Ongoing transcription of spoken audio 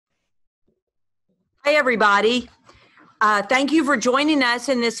Hi, everybody. Thank you for joining us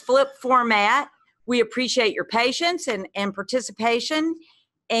in this flip format. We appreciate your patience and participation,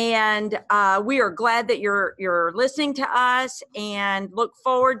 and we are glad that you're listening to us and look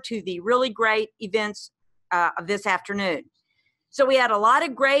forward to the really great events of this afternoon. So we had a lot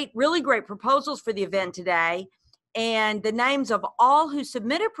of really great proposals for the event today, and the names of all who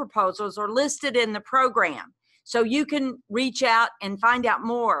submitted proposals are listed in the program. So you can reach out and find out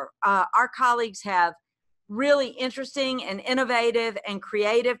more. Our colleagues have really interesting and innovative and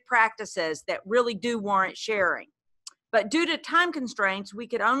creative practices that really do warrant sharing. But due to time constraints, we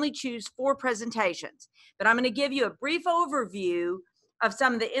could only choose 4 presentations. But I'm going to give you a brief overview of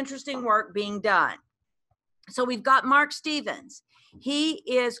some of the interesting work being done. So we've got Mark Stevens. He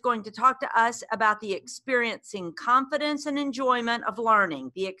is going to talk to us about the Experiencing Confidence and Enjoyment of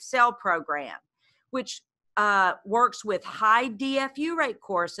Learning, the Excel program, which works with high DFU rate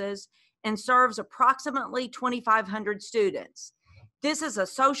courses and serves approximately 2,500 students. This is a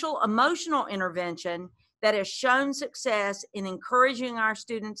social emotional intervention that has shown success in encouraging our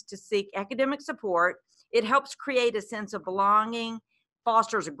students to seek academic support. It helps create a sense of belonging,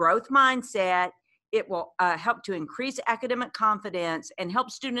 fosters a growth mindset. It will help to increase academic confidence and help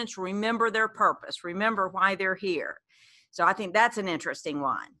students remember their purpose, remember why they're here. So I think that's an interesting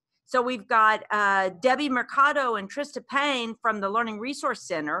one. So we've got Debbie Mercado and Trista Payne from the Learning Resource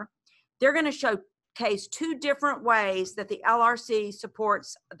Center. They're going to showcase 2 different ways that the LRC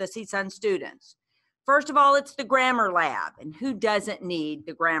supports the CSUN students. First of all, it's the Grammar Lab, and who doesn't need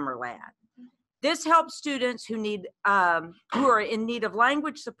the Grammar Lab? This helps students who are in need of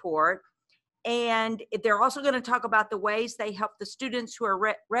language support, and they're also going to talk about the ways they help the students who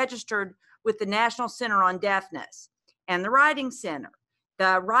are registered with the National Center on Deafness and the Writing Center.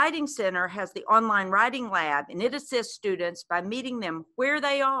 The Writing Center has the online writing lab, and it assists students by meeting them where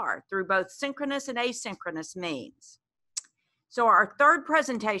they are through both synchronous and asynchronous means. So our third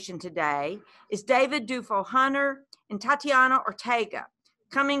presentation today is David Dufo-Hunter and Tatiana Ortega,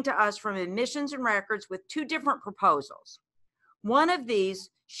 coming to us from Admissions and Records with 2 different proposals. One of these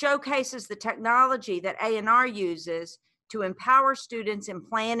showcases the technology that A&R uses to empower students in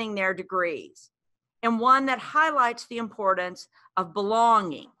planning their degrees, and one that highlights the importance of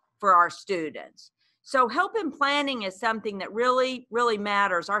belonging for our students. So help in planning is something that really, really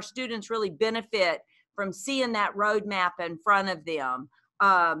matters. Our students really benefit from seeing that roadmap in front of them.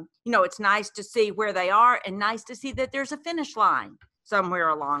 It's nice to see where they are and nice to see that there's a finish line somewhere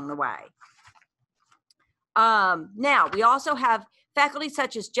along the way. Now, we also have faculty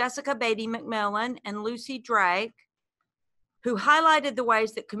such as Jessica Beatty-McMillan and Lucy Drake, who highlighted the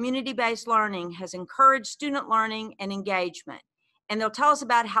ways that community-based learning has encouraged student learning and engagement. And they'll tell us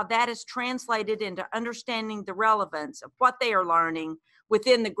about how that is translated into understanding the relevance of what they are learning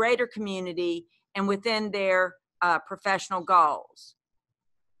within the greater community and within their professional goals.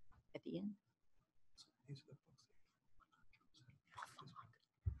 At the end.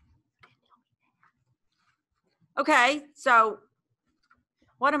 Okay, so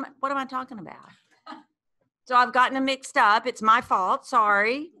what am I talking about? So I've gotten them mixed up. It's my fault.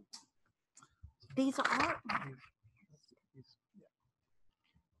 Sorry. These are.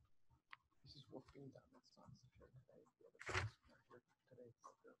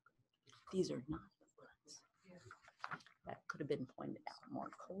 These are not the ones. That could have been pointed out more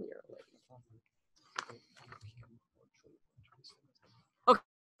clearly. Okay.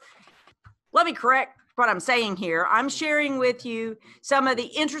 Let me correct what I'm saying here. I'm sharing with you some of the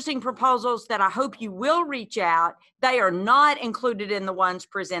interesting proposals that I hope you will reach out. They are not included in the ones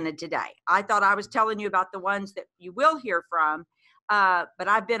presented today. I thought I was telling you about the ones that you will hear from, but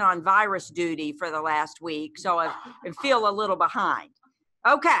I've been on virus duty for the last week, so I feel a little behind.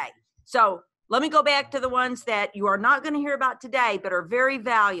 Okay, so let me go back to the ones that you are not going to hear about today, but are very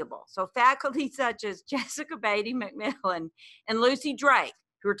valuable. So faculty such as Jessica Beatty-McMillan and Lucy Drake,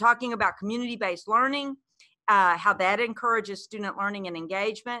 who are talking about community-based learning, how that encourages student learning and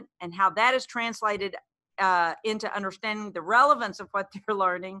engagement, and how that is translated into understanding the relevance of what they're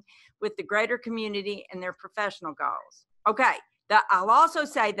learning with the greater community and their professional goals. Okay, I'll also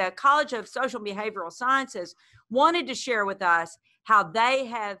say the College of Social and Behavioral Sciences wanted to share with us how they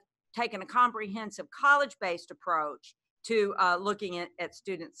have taken a comprehensive college-based approach to looking at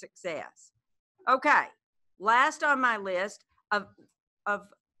student success. Okay, last on my list of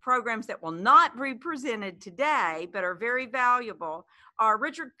programs that will not be presented today, but are very valuable, are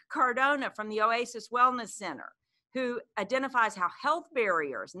Richard Cardona from the Oasis Wellness Center, who identifies how health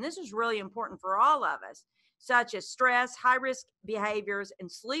barriers, and this is really important for all of us, such as stress, high-risk behaviors,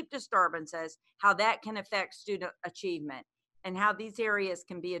 and sleep disturbances, how that can affect student achievement. and how these areas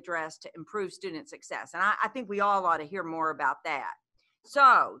can be addressed to improve student success. And I think we all ought to hear more about that.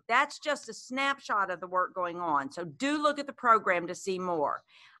 So that's just a snapshot of the work going on. So do look at the program to see more.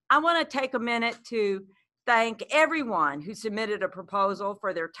 I want to take a minute to thank everyone who submitted a proposal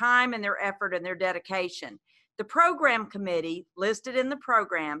for their time and their effort and their dedication. The program committee listed in the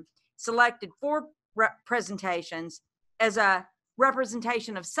program selected 4 presentations as a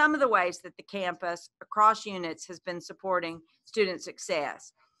representation of some of the ways that the campus across units has been supporting student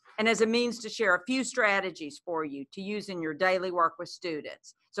success, and as a means to share a few strategies for you to use in your daily work with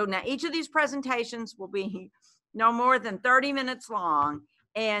students. So now each of these presentations will be no more than 30 minutes long.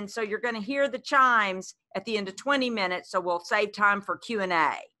 And so you're going to hear the chimes at the end of 20 minutes. So we'll save time for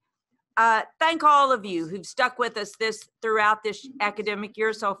Q&A. Thank all of you who've stuck with us throughout this academic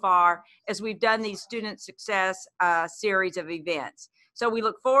year so far as we've done these student success series of events. So we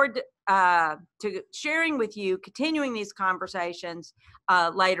look forward to sharing with you, continuing these conversations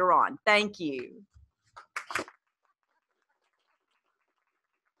later on. Thank you.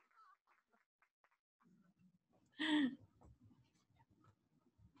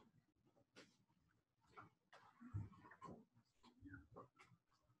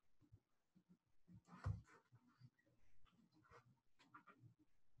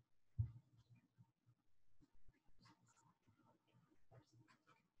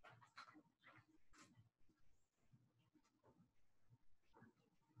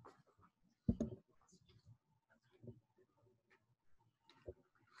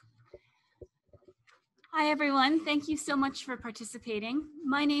 Hi, everyone. Thank you so much for participating.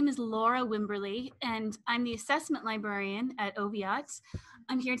 My name is Laura Wimberly, and I'm the assessment librarian at OVIAT.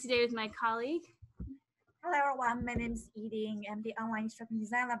 I'm here today with my colleague. Hello, everyone. My name is Eding. I'm the online instruction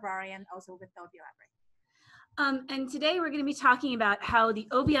design librarian, also with the OVIAT Library. And today we're going to be talking about how the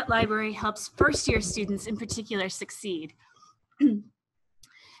OVIAT Library helps first-year students in particular succeed.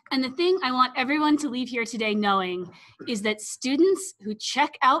 And the thing I want everyone to leave here today knowing is that students who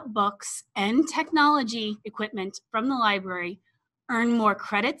check out books and technology equipment from the library earn more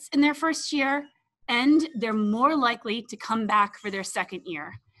credits in their first year, and they're more likely to come back for their second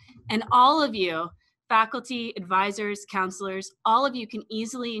year. And all of you, faculty, advisors, counselors, all of you can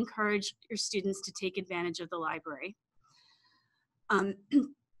easily encourage your students to take advantage of the library.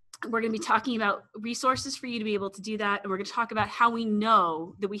 We're going to be talking about resources for you to be able to do that, and we're going to talk about how we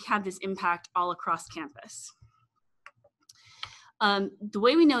know that we have this impact all across campus. The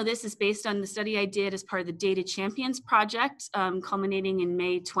way we know this is based on the study I did as part of the Data Champions project, culminating in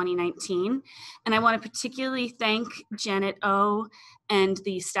May 2019. And I want to particularly thank Janet O and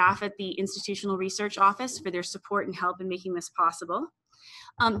the staff at the Institutional Research Office for their support and help in making this possible.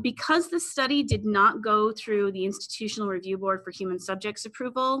 Because the study did not go through the Institutional Review Board for Human Subjects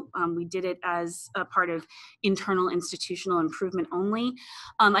approval, we did it as a part of internal institutional improvement only.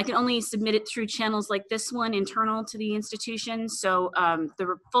 I can only submit it through channels like this one, internal to the institution, so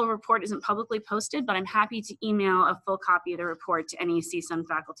the full report isn't publicly posted, but I'm happy to email a full copy of the report to any CSUN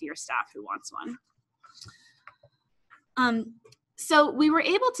faculty or staff who wants one. So we were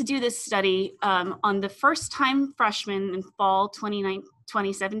able to do this study on the first-time freshmen in fall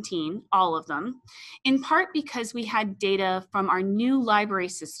 2017, all of them, in part because we had data from our new library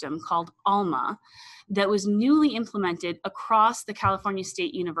system called ALMA that was newly implemented across the California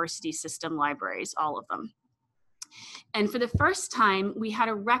State University system libraries, all of them. And for the first time, we had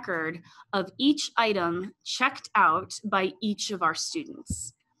a record of each item checked out by each of our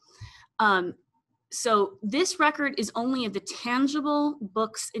students. So this record is only of the tangible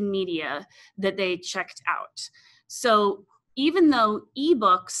books and media that they checked out. So even though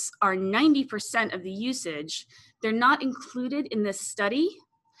ebooks are 90% of the usage, they're not included in this study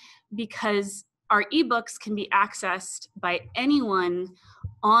because our ebooks can be accessed by anyone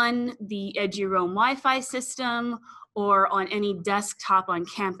on the EduRoam Wi-Fi system or on any desktop on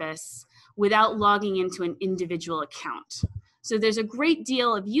campus without logging into an individual account. So there's a great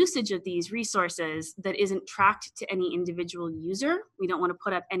deal of usage of these resources that isn't tracked to any individual user. We don't want to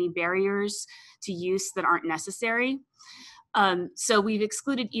put up any barriers to use that aren't necessary. So we've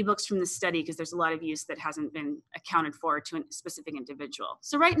excluded ebooks from the study because there's a lot of use that hasn't been accounted for to a specific individual.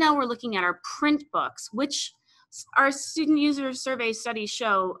 So right now we're looking at our print books, which our student user survey studies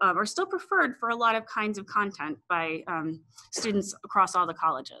show are still preferred for a lot of kinds of content by students across all the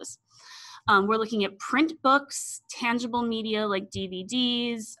colleges. We're looking at print books, tangible media like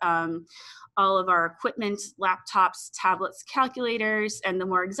DVDs, all of our equipment, laptops, tablets, calculators, and the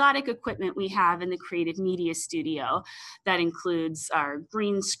more exotic equipment we have in the Creative Media Studio. That includes our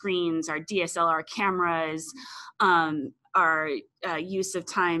green screens, our DSLR cameras, our use of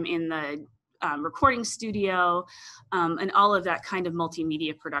time in the recording studio, and all of that kind of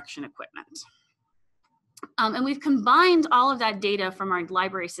multimedia production equipment. And we've combined all of that data from our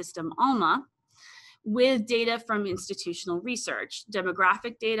library system, ALMA, with data from institutional research,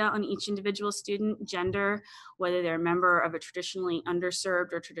 demographic data on each individual student, gender, whether they're a member of a traditionally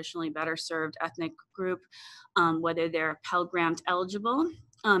underserved or traditionally better served ethnic group, whether they're Pell Grant eligible,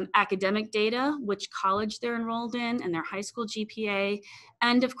 academic data, which college they're enrolled in and their high school GPA,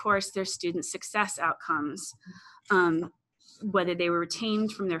 and of course their student success outcomes, whether they were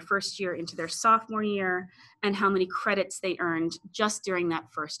retained from their first year into their sophomore year, and how many credits they earned just during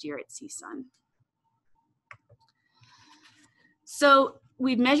that first year at CSUN. So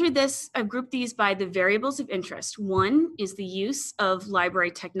we've measured this, I've grouped these by the variables of interest. One is the use of library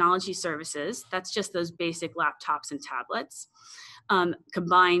technology services. That's just those basic laptops and tablets,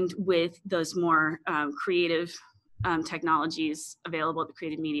 combined with those more creative technologies available at the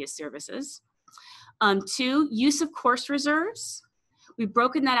creative media services. Two, use of course reserves. We've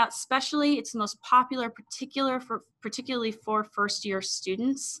broken that out specially. It's the most popular, particularly for first-year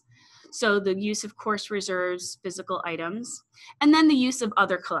students. So the use of course reserves, physical items, and then the use of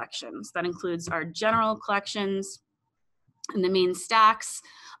other collections. That includes our general collections and the main stacks,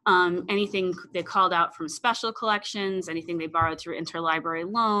 anything they called out from special collections, anything they borrowed through interlibrary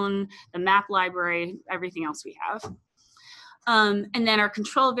loan, the map library, everything else we have. And then our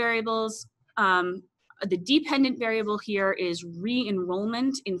control variables. The dependent variable here is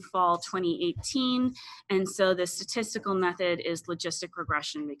re-enrollment in fall 2018. And so the statistical method is logistic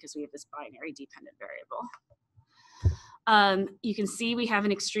regression because we have this binary dependent variable. You can see we have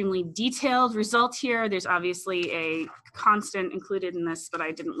an extremely detailed result here. There's obviously a constant included in this, but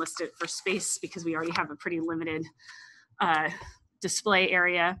I didn't list it for space because we already have a pretty limited display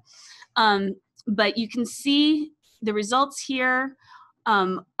area. But you can see the results here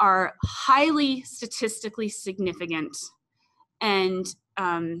are highly statistically significant and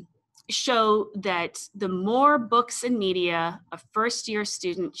show that the more books and media a first-year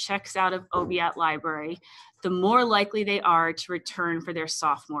student checks out of Obiat Library, the more likely they are to return for their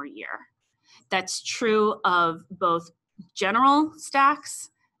sophomore year. That's true of both general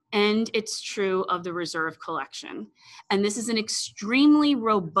stacks and it's true of the reserve collection. And this is an extremely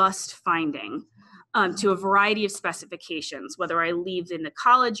robust finding. To a variety of specifications, whether I leave in the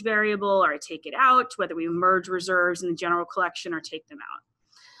college variable or I take it out, whether we merge reserves in the general collection or take them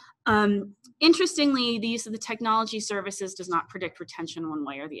out. Interestingly, the use of the technology services does not predict retention one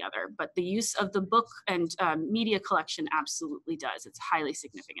way or the other, but the use of the book and media collection absolutely does. It's highly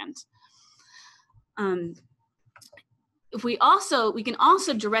significant. We can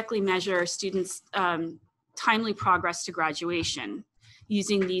also directly measure students' timely progress to graduation,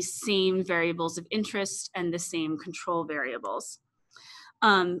 using these same variables of interest and the same control variables.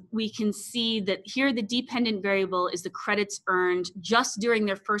 We can see that here the dependent variable is the credits earned just during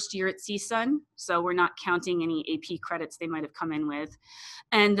their first year at CSUN, so we're not counting any AP credits they might have come in with.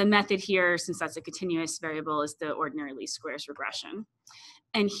 And the method here, since that's a continuous variable, is the ordinary least squares regression.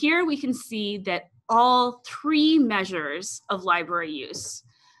 And here we can see that all three measures of library use,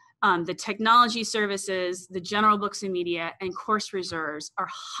 the technology services, the general books and media, and course reserves are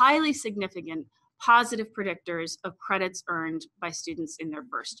highly significant positive predictors of credits earned by students in their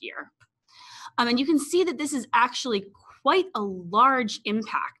first year. And you can see that this is actually quite a large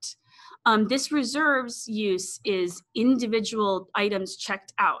impact. This reserves use is individual items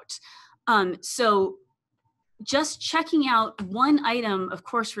checked out. So just checking out one item of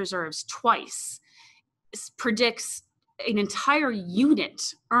course reserves twice predicts an entire unit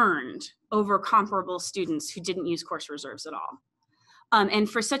earned over comparable students who didn't use course reserves at all. And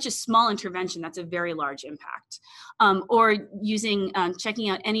for such a small intervention, that's a very large impact. Or using, checking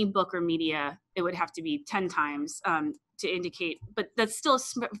out any book or media, it would have to be 10 times to indicate, but that's still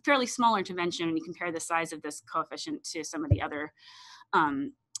a fairly small intervention when you compare the size of this coefficient to some of the other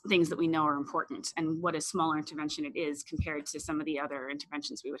things that we know are important and what a smaller intervention it is compared to some of the other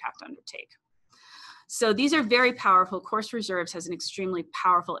interventions we would have to undertake. So these are very powerful. Course reserves has an extremely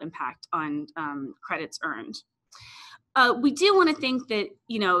powerful impact on credits earned. We do want to think that,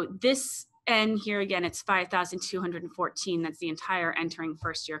 you know, this, and here again, it's 5,214. That's the entire entering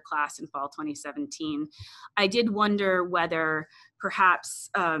first year class in fall 2017. I did wonder whether perhaps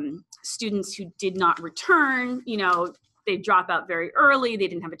students who did not return, you know, they drop out very early, they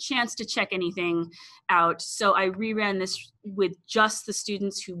didn't have a chance to check anything out. So I reran this with just the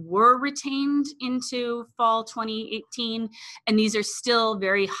students who were retained into fall 2018. And these are still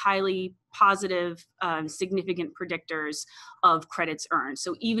very highly positive, significant predictors of credits earned.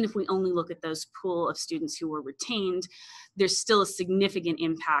 So even if we only look at those pool of students who were retained, there's still a significant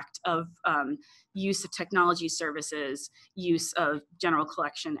impact of use of technology services, use of general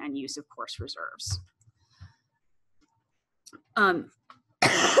collection, and use of course reserves.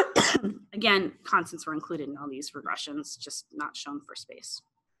 Again, constants were included in all these regressions, just not shown for space.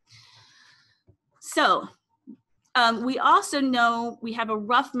 So we also know we have a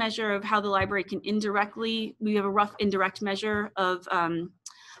rough measure of how the library can we have a rough indirect measure of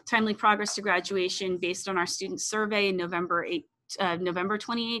timely progress to graduation based on our student survey in November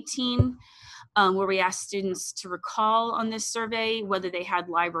 2018, where we asked students to recall on this survey whether they had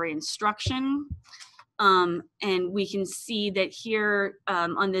library instruction. And we can see that here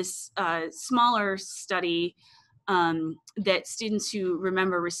on this smaller study, that students who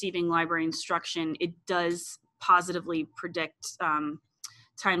remember receiving library instruction, it does positively predict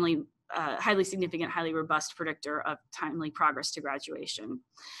timely, highly significant, highly robust predictor of timely progress to graduation.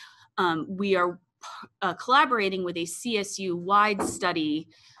 We are collaborating with a CSU-wide study,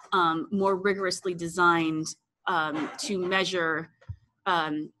 more rigorously designed to measure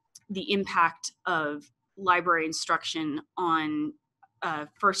the impact of library instruction on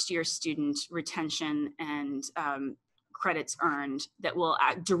first-year student retention and credits earned, that will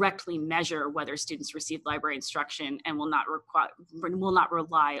directly measure whether students received library instruction and will not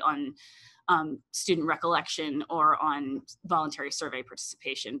rely on student recollection or on voluntary survey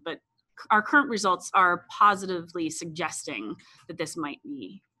participation. But our current results are positively suggesting that this might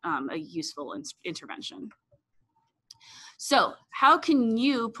be a useful intervention. So how can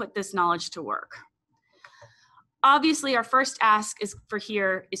you put this knowledge to work? Obviously, our first ask is for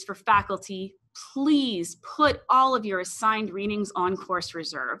faculty. Please put all of your assigned readings on course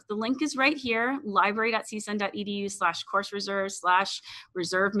reserve. The link is right here, library.csun.edu/course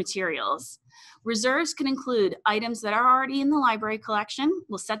reserve/reserve materials. Reserves can include items that are already in the library collection.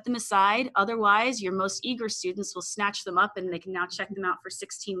 We'll set them aside. Otherwise, your most eager students will snatch them up and they can now check them out for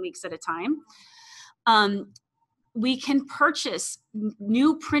 16 weeks at a time. We can purchase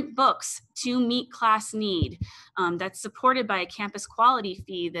new print books to meet class need. That's supported by a campus quality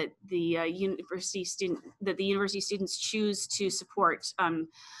fee that the university students choose to support.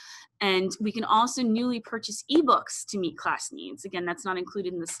 And we can also newly purchase ebooks to meet class needs. Again, that's not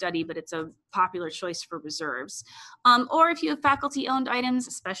included in the study, but it's a popular choice for reserves. Or if you have faculty-owned items,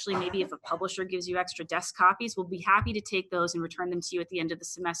 especially maybe if a publisher gives you extra desk copies, we'll be happy to take those and return them to you at the end of the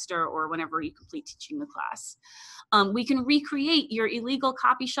semester or whenever you complete teaching the class. We can recreate your illegal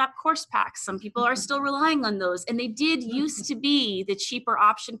copy shop course packs. Some people are still relying on those, and they did used to be the cheaper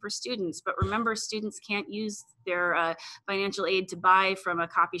option for students, but remember, students can't use their financial aid to buy from a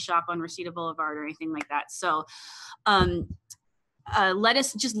copy shop on Reseda Boulevard or anything like that. So let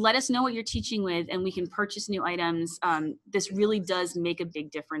us know what you're teaching with, and we can purchase new items. This really does make a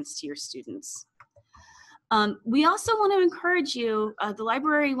big difference to your students. We also want to encourage you, the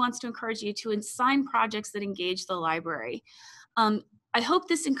library wants to encourage you to assign projects that engage the library. I hope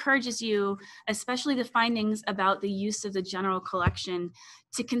this encourages you, especially the findings about the use of the general collection,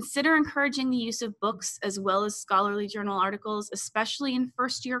 to consider encouraging the use of books as well as scholarly journal articles, especially in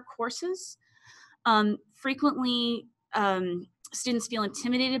first-year courses. Frequently, students feel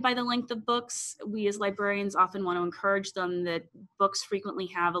intimidated by the length of books. We as librarians often want to encourage them that books frequently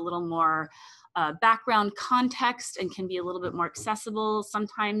have a little more background context and can be a little bit more accessible.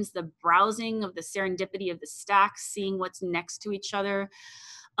 Sometimes the browsing of the serendipity of the stacks, seeing what's next to each other,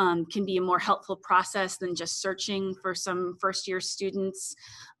 can be a more helpful process than just searching for some first-year students.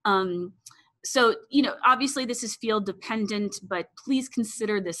 So, obviously this is field dependent, but please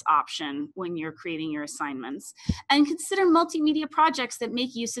consider this option when you're creating your assignments. And consider multimedia projects that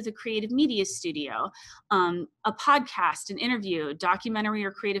make use of the Creative Media Studio, a podcast, an interview, documentary or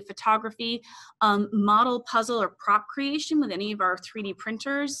creative photography, model, puzzle, or prop creation with any of our 3D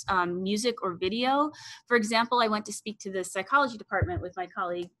printers, music or video. For example, I went to speak to the psychology department with my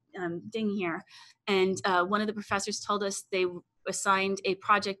colleague, Ding here, and one of the professors told us they assigned a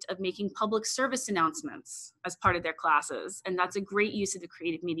project of making public service announcements as part of their classes. And that's a great use of the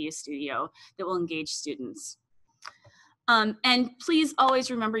Creative Media Studio that will engage students. And please always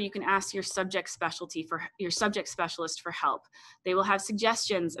remember you can ask your subject specialist for help. They will have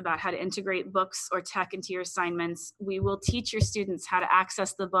suggestions about how to integrate books or tech into your assignments. We will teach your students how to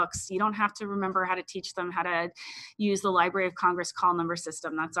access the books. You don't have to remember how to teach them how to use the Library of Congress call number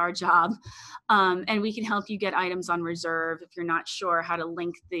system. That's our job. And we can help you get items on reserve. If you're not sure how to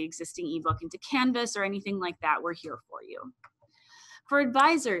link the existing ebook into Canvas or anything like that, we're here for you. For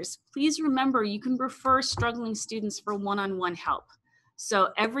advisors, please remember you can refer struggling students for one-on-one help. So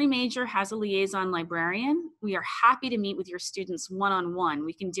every major has a liaison librarian. We are happy to meet with your students one-on-one.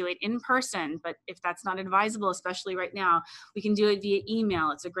 We can do it in person, but if that's not advisable, especially right now, we can do it via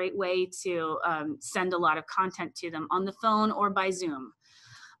email. It's a great way to send a lot of content to them on the phone or by Zoom.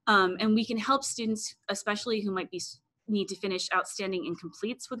 And we can help students, especially who might need to finish outstanding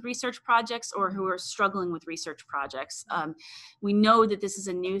incompletes with research projects or who are struggling with research projects. We know that this is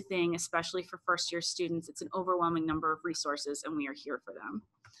a new thing, especially for first-year students. It's an overwhelming number of resources, and we are here for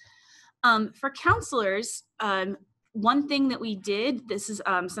them. For counselors, one thing that we did, this is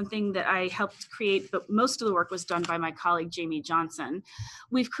something that I helped create, but most of the work was done by my colleague, Jamie Johnson.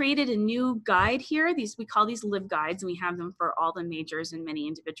 We've created a new guide here. We call these live guides, and we have them for all the majors and many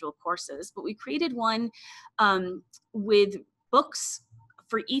individual courses. But we created one with books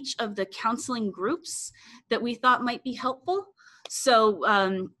for each of the counseling groups that we thought might be helpful.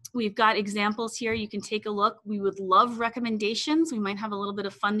 So we've got examples here. You can take a look. We would love recommendations. We might have a little bit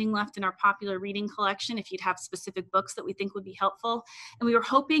of funding left in our popular reading collection if you'd have specific books that we think would be helpful. And we were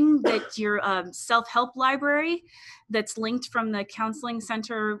hoping that your self-help library that's linked from the Counseling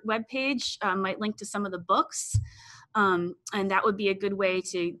Center webpage might link to some of the books. And that would be a good way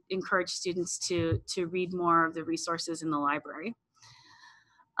to encourage students to read more of the resources in the library.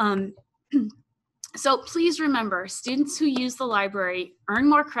 So please remember, students who use the library earn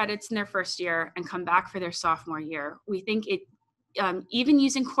more credits in their first year and come back for their sophomore year. We think it, even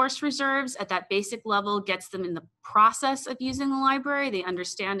using course reserves at that basic level gets them in the process of using the library. They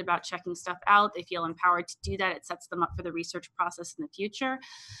understand about checking stuff out. They feel empowered to do that. It sets them up for the research process in the future.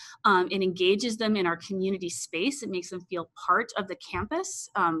 It engages them in our community space. It makes them feel part of the campus.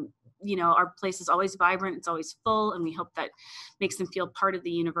 You know, our place is always vibrant, it's always full, and we hope that makes them feel part of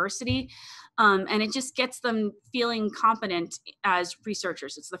the university. And it just gets them feeling competent as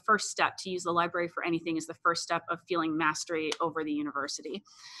researchers. It's the first step. To use the library for anything is the first step of feeling mastery over the university.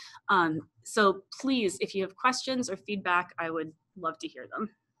 So please, if you have questions or feedback, I would love to hear them.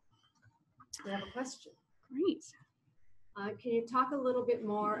 We have a question. Great. Can you talk a little bit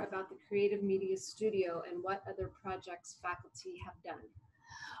more about the Creative Media Studio and what other projects faculty have done?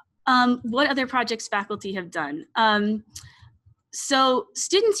 What other projects faculty have done? So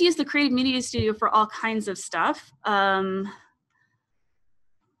students use the Creative Media Studio for all kinds of stuff.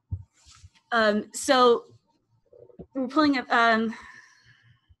 So we're pulling up,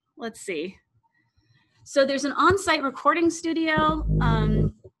 let's see. So there's an on-site recording studio.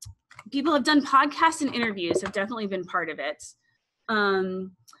 People have done podcasts and interviews, have definitely been part of it.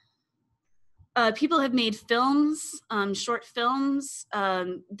 People have made films, short films.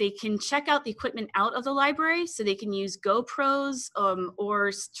 They can check out the equipment out of the library, so they can use GoPros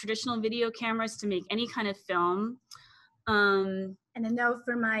or traditional video cameras to make any kind of film. And I know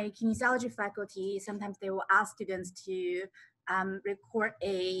for my kinesiology faculty, sometimes they will ask students to record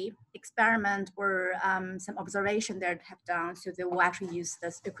a experiment or some observation they have done, so they will actually use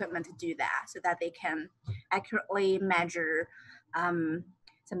this equipment to do that, so that they can accurately measure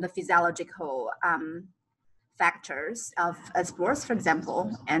some of the physiological factors of sports, for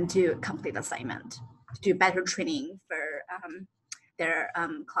example, and to complete the assignment, to do better training for their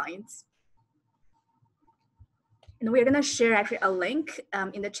clients. And we're going to share actually a link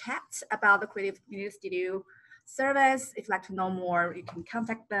in the chat about the Creative Media Studio service. If you'd like to know more, you can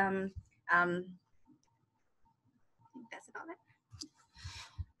contact them. I think that's about it.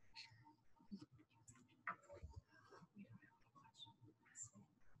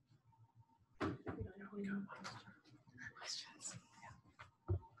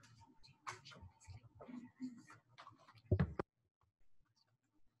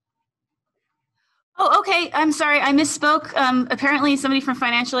 Oh, okay. I'm sorry, I misspoke. Apparently somebody from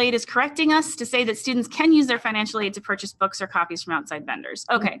financial aid is correcting us to say that students can use their financial aid to purchase books or copies from outside vendors.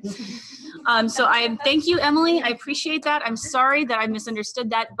 Okay. So thank you, Emily. I appreciate that. I'm sorry that I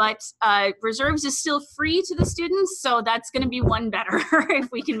misunderstood that, but reserves is still free to the students. So that's going to be one better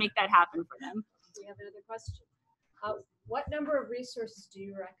if we can make that happen for them. We have another question. What number of resources do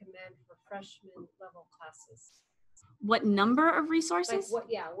you recommend for freshman level classes? What number of resources? Like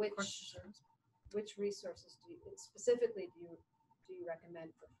which resources specifically do you recommend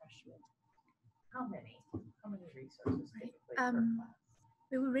for freshmen? How many resources?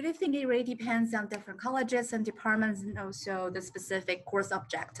 We really think it really depends on different colleges and departments, and also the specific course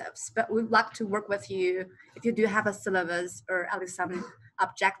objectives. But we'd like to work with you if you do have a syllabus or at least some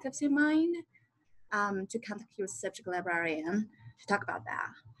objectives in mind, to contact your subject librarian to talk about that.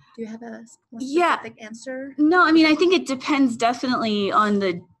 Do you have a more specific answer? No, I mean, I think it depends definitely on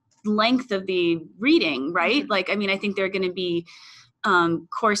the length of the reading, right? Like, I mean, I think there are going to be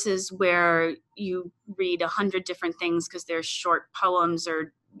courses where, you read 100 different things because there's short poems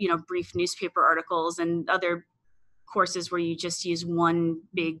or, you know, brief newspaper articles, and other courses where you just use one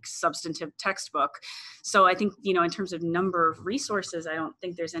big substantive textbook. So I think, you know, in terms of number of resources, I don't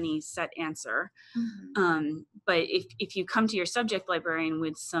think there's any set answer. But if you come to your subject librarian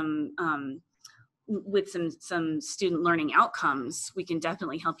with some student learning outcomes, we can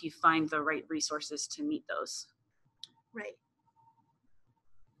definitely help you find the right resources to meet those. Right.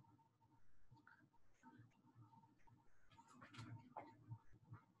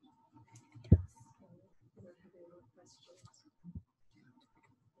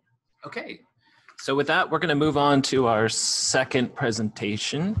 Okay, so with that, we're going to move on to our second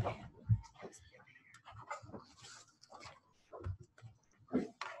presentation.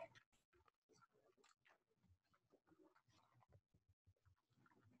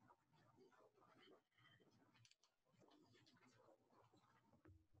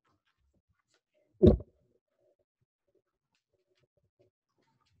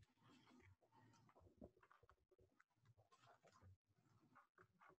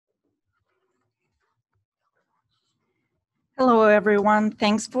 Hello, everyone.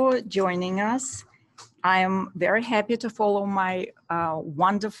 Thanks for joining us. I am very happy to follow my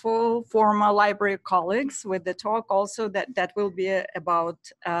wonderful former library colleagues with the talk also that will be about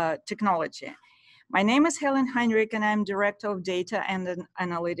technology. My name is Helen Heinrich, and I'm Director of Data and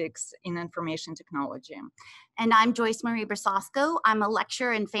Analytics in Information Technology. And I'm Joyce Marie Brasosco. I'm a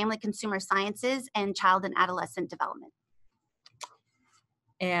lecturer in Family Consumer Sciences and Child and Adolescent Development.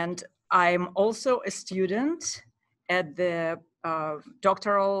 And I'm also a student at the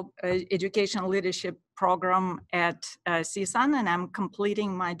doctoral education leadership program at CSUN, and I'm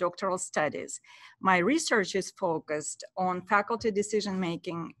completing my doctoral studies. My research is focused on faculty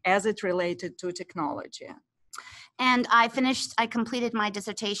decision-making as it related to technology. And I completed my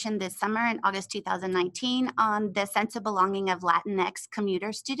dissertation this summer in August 2019 on the sense of belonging of Latinx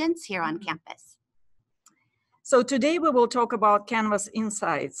commuter students here on campus. So today we will talk about Canvas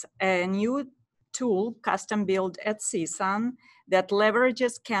Insights, a new tool custom built at CSUN that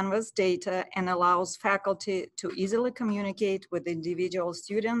leverages Canvas data and allows faculty to easily communicate with individual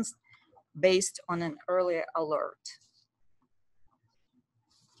students based on an early alert.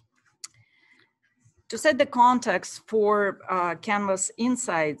 To set the context for Canvas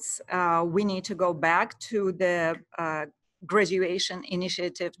Insights, we need to go back to the Graduation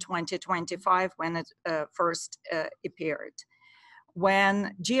Initiative 2025 when it first appeared.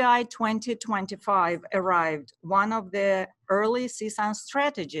 When GI 2025 arrived, one of the early CSUN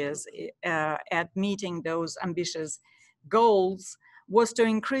strategies at meeting those ambitious goals was to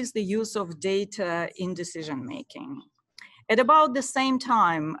increase the use of data in decision-making. At about the same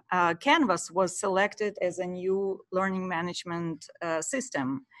time, Canvas was selected as a new learning management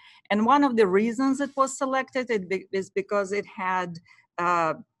system. And one of the reasons it was selected is because it had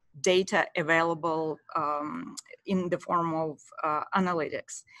data available in the form of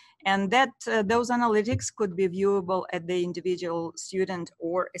analytics. And that those analytics could be viewable at the individual student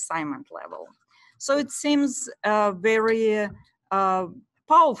or assignment level. So it seems very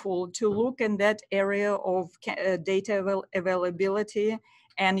powerful to look in that area of data availability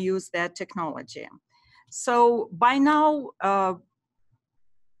and use that technology. So by now,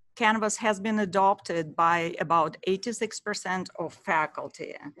 Canvas has been adopted by about 86% of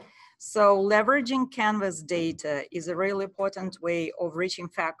faculty. So leveraging Canvas data is a really important way of reaching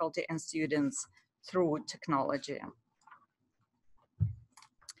faculty and students through technology.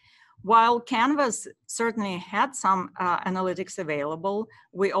 While Canvas certainly had some analytics available,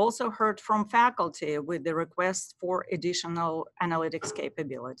 we also heard from faculty with the request for additional analytics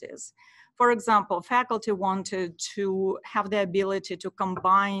capabilities. For example, faculty wanted to have the ability to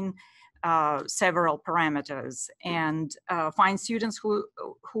combine several parameters and find students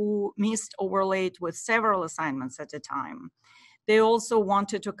who missed or were late with several assignments at a time. They also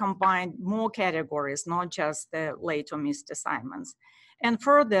wanted to combine more categories, not just the late or missed assignments. And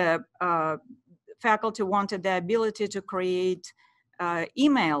further, faculty wanted the ability to create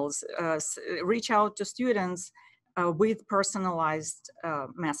emails, reach out to students with personalized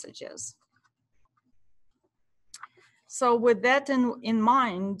messages. So with that in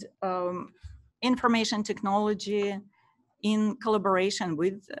mind, information technology in collaboration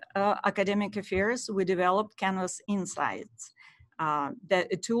with academic affairs, we developed Canvas Insights,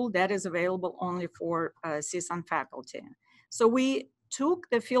 a tool that is available only for CSUN faculty. So we took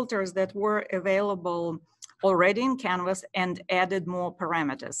the filters that were available already in Canvas and added more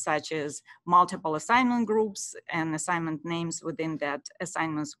parameters, such as multiple assignment groups and assignment names within that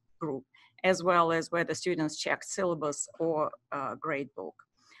assignments group, as well as whether students check syllabus or gradebook.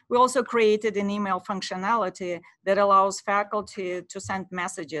 We also created an email functionality that allows faculty to send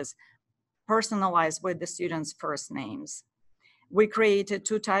messages personalized with the students' first names. We created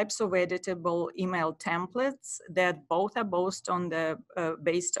 2 types of editable email templates that both are based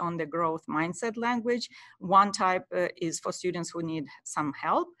on the growth mindset language. One type is for students who need some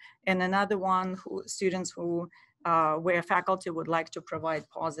help, and another one students where faculty would like to provide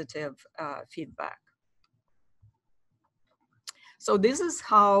positive feedback. So this is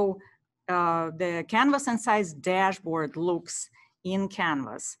how the Canvas Insights dashboard looks in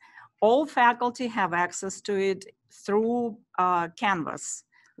Canvas. All faculty have access to it through Canvas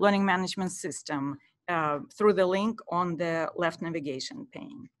Learning Management System through the link on the left navigation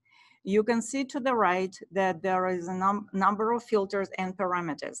pane. You can see to the right that there is a number of filters and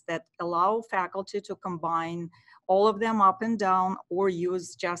parameters that allow faculty to combine all of them up and down or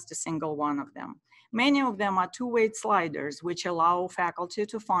use just a single one of them. Many of them are two-way sliders, which allow faculty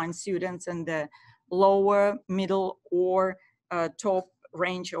to find students in the lower, middle, or top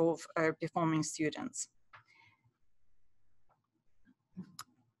range of performing students.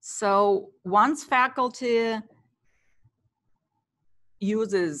 So once faculty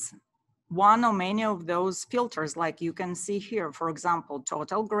uses one or many of those filters, like you can see here, for example,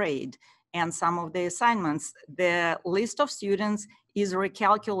 total grade and some of the assignments, the list of students is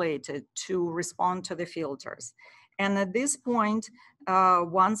recalculated to respond to the filters. And at this point,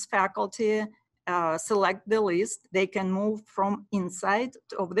 once faculty select the list, they can move from inside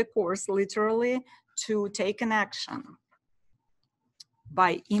of the course literally to take an action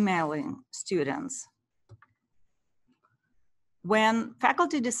by emailing students. When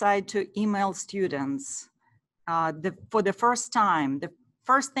faculty decide to email students for the first time, the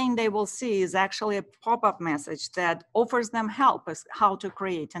first thing they will see is actually a pop-up message that offers them help as how to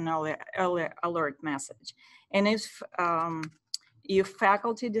create an early alert message. And if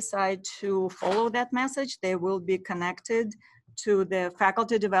faculty decide to follow that message, they will be connected to the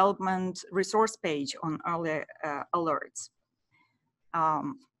faculty development resource page on early alerts.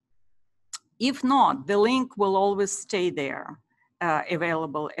 If not, the link will always stay there,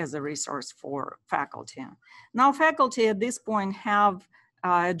 available as a resource for faculty. Now, faculty at this point have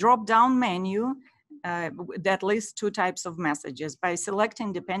a drop-down menu that lists 2 types of messages. By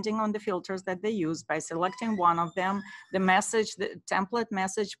selecting, depending on the filters that they use, by selecting one of them, the template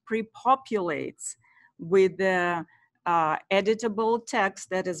message pre-populates with the editable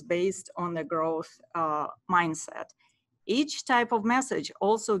text that is based on the growth mindset. Each type of message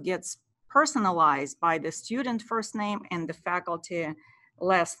also gets personalized by the student first name and the faculty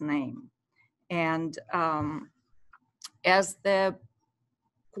last name. And as the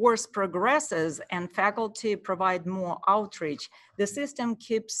course progresses and faculty provide more outreach, the system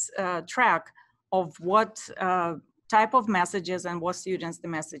keeps track of what type of messages and what students the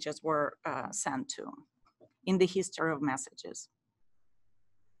messages were sent to in the history of messages.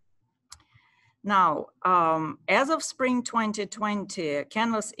 Now, as of spring 2020,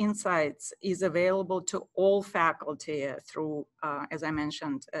 Canvas Insights is available to all faculty through, as I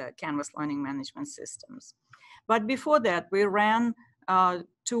mentioned, Canvas Learning Management Systems. But before that, we ran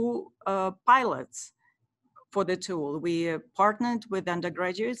 2 pilots for the tool. We partnered with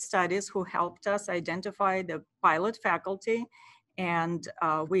undergraduate studies who helped us identify the pilot faculty, and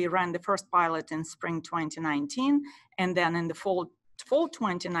we ran the first pilot in spring 2019, and then in the fall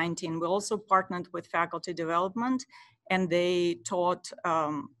 2019, we also partnered with faculty development, and they taught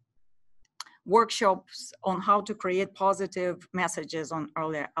workshops on how to create positive messages on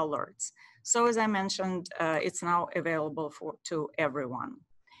early alerts. So as I mentioned, it's now available to everyone.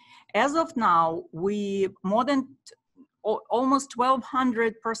 As of now, almost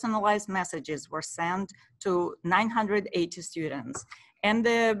 1,200 personalized messages were sent to 980 students. And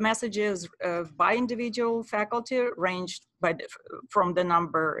the messages by individual faculty ranged from the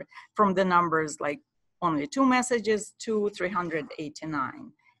numbers like only 2 messages to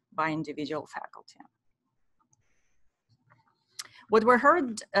 389 by individual faculty. What we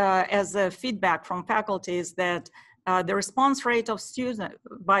heard as a feedback from faculty is that the response rate of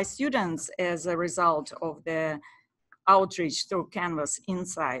by students as a result of the outreach through Canvas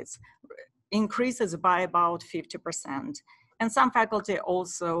Insights increases by about 50%. And some faculty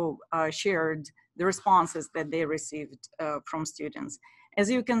also shared the responses that they received from students. As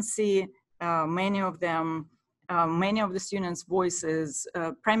you can see, many of the students' voices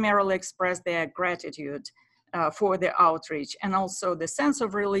primarily express their gratitude for the outreach, and also the sense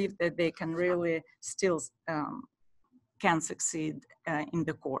of relief that they can really still can succeed in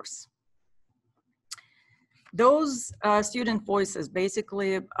the course. Those student voices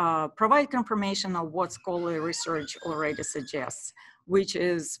basically provide confirmation of what scholarly research already suggests, which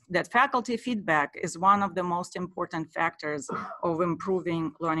is that faculty feedback is one of the most important factors of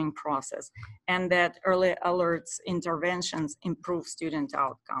improving learning process, and that early alerts interventions improve student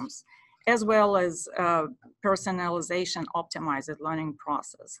outcomes, as well as personalization optimizes learning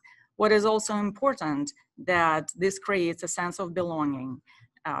process. What is also important that this creates a sense of belonging,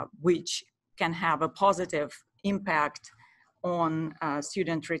 which can have a positive impact on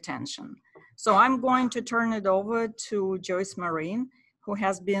student retention. So I'm going to turn it over to Joyce Marine, who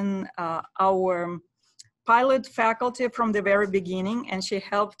has been our pilot faculty from the very beginning, and she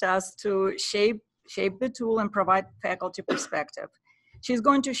helped us to shape the tool and provide faculty perspective. She's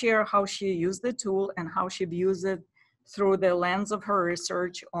going to share how she used the tool and how she views it through the lens of her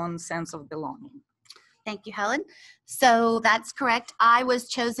research on sense of belonging. Thank you, Helen. So that's correct. I was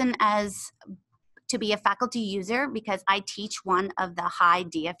chosen to be a faculty user because I teach one of the high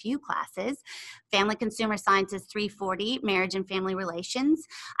DFU classes, Family Consumer Sciences 340, Marriage and Family Relations.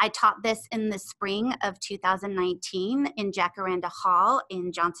 I taught this in the spring of 2019 in Jacaranda Hall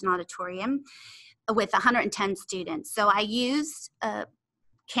in Johnson Auditorium with 110 students. So I used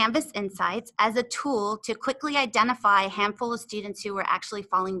Canvas Insights as a tool to quickly identify a handful of students who were actually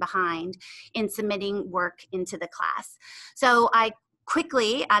falling behind in submitting work into the class. So I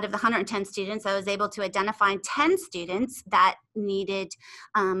quickly, out of the 110 students, I was able to identify 10 students that needed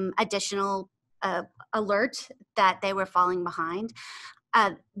additional alert that they were falling behind.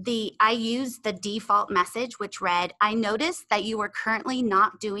 I used the default message, which read, "I noticed that you are currently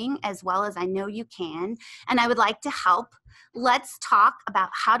not doing as well as I know you can, and I would like to help. Let's talk about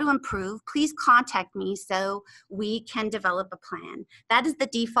how to improve. Please contact me so we can develop a plan." That is the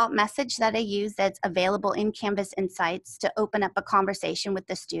default message that I use that's available in Canvas Insights to open up a conversation with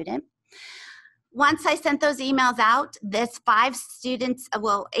the student. Once I sent those emails out, this 8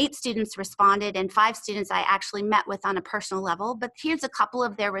 students responded, and 5 students I actually met with on a personal level. But here's a couple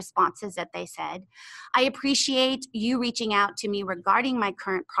of their responses that they said. "I appreciate you reaching out to me regarding my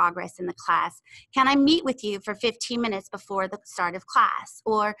current progress in the class. Can I meet with you for 15 minutes before the start of class?"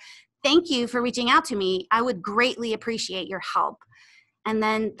 Or, "Thank you for reaching out to me. I would greatly appreciate your help." And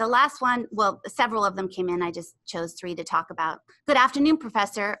then the last one, well, several of them came in. I just chose 3 to talk about. "Good afternoon,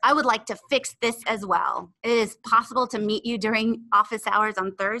 Professor. I would like to fix this as well. It is possible to meet you during office hours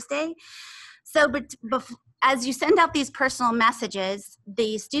on Thursday." So, as you send out these personal messages,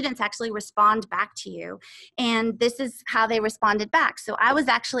 the students actually respond back to you. And this is how they responded back. So I was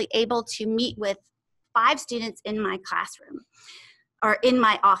actually able to meet with 5 students in my classroom, or in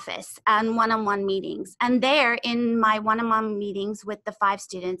my office, and one-on-one meetings. And there, in my one-on-one meetings with the 5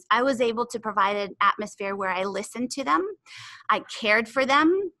 students, I was able to provide an atmosphere where I listened to them, I cared for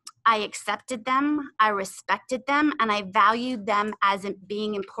them, I accepted them, I respected them, and I valued them as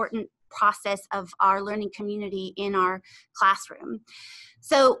being important process of our learning community in our classroom.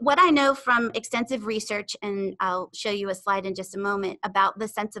 So what I know from extensive research, and I'll show you a slide in just a moment, about the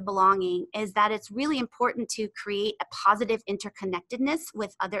sense of belonging is that it's really important to create a positive interconnectedness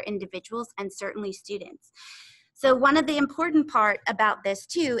with other individuals and certainly students. So one of the important part about this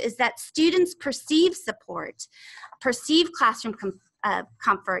too is that students perceive support, perceive classroom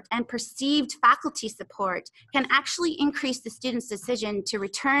comfort, and perceived faculty support can actually increase the student's decision to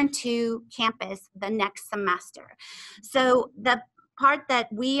return to campus the next semester. So the part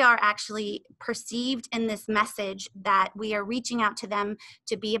that we are actually perceived in this message that we are reaching out to them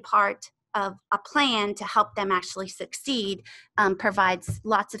to be a part of a plan to help them actually succeed provides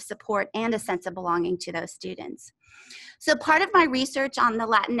lots of support and a sense of belonging to those students. So part of my research on the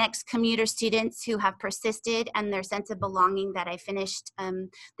Latinx commuter students who have persisted and their sense of belonging that I finished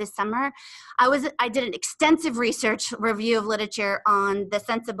this summer, I did an extensive research review of literature on the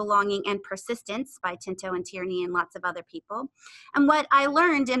sense of belonging and persistence by Tinto and Tierney and lots of other people. And what I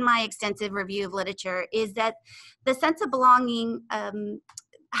learned in my extensive review of literature is that the sense of belonging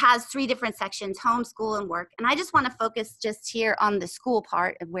has 3 different sections: home, school, and work. And I just want to focus just here on the school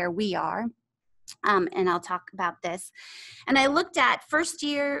part of where we are. And I'll talk about this. And I looked at first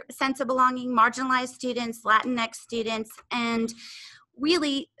year sense of belonging, marginalized students, Latinx students, and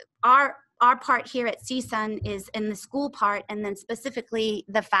really our part here at CSUN is in the school part, and then specifically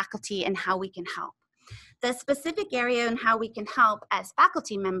the faculty and how we can help. The specific area and how we can help as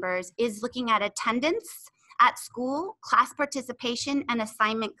faculty members is looking at attendance at school, class participation, and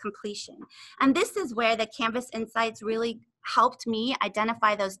assignment completion. And this is where the Canvas Insights really helped me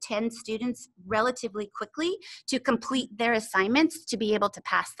identify those 10 students relatively quickly to complete their assignments to be able to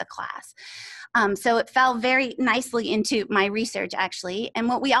pass the class. So it fell very nicely into my research, actually. And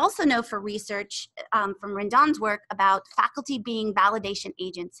what we also know for research from Rendon's work about faculty being validation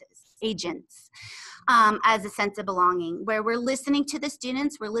agents as a sense of belonging, where we're listening to the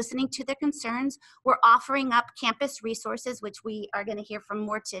students, we're listening to their concerns, we're offering up campus resources, which we are going to hear from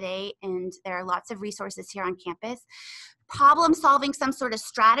more today, and there are lots of resources here on campus. Problem solving some sort of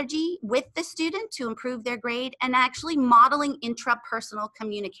strategy with the student to improve their grade, and actually modeling intrapersonal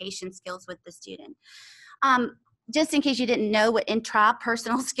communication skills with the student. Just in case you didn't know what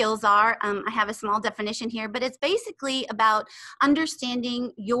intrapersonal skills are, I have a small definition here, but it's basically about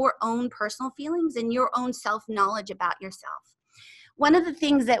understanding your own personal feelings and your own self-knowledge about yourself. One of the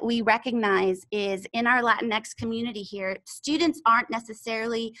things that we recognize is in our Latinx community here, students aren't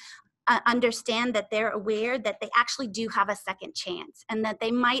necessarily understand that they're aware that they actually do have a second chance and that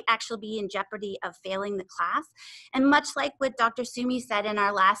they might actually be in jeopardy of failing the class. And much like what Dr. Sumi said in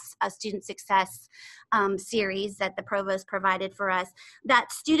our last student success series that the provost provided for us,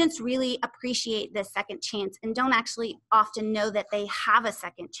 that students really appreciate this second chance and don't actually often know that they have a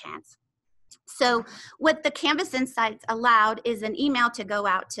second chance. So what the Canvas Insights allowed is an email to go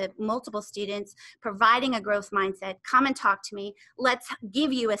out to multiple students, providing a growth mindset, come and talk to me, let's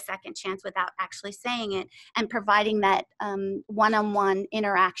give you a second chance without actually saying it, and providing that one-on-one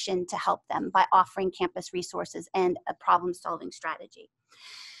interaction to help them by offering campus resources and a problem-solving strategy.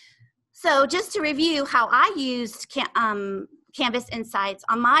 So just to review how I used Canvas Insights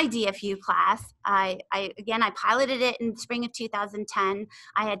on my DFU class, again, I piloted it in spring of 2010.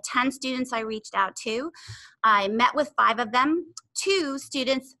 I had 10 students I reached out to. I met with 5 of them. 2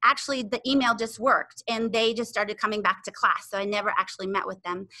 students, actually the email just worked and they just started coming back to class, so I never actually met with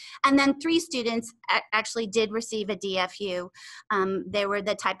them. And then 3 students actually did receive a DFU. They were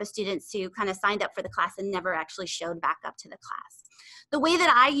the type of students who kind of signed up for the class and never actually showed back up to the class. The way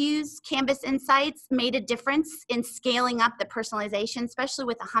that I use Canvas Insights made a difference in scaling up the personalization, especially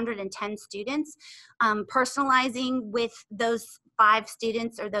with 110 students. Personalizing with those 5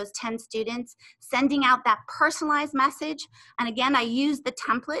 students or those 10 students, sending out that personalized message. And again, I used the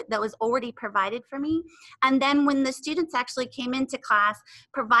template that was already provided for me. And then when the students actually came into class,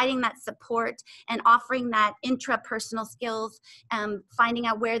 providing that support and offering that intrapersonal skills, finding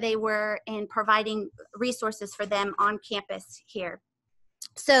out where they were and providing resources for them on campus here.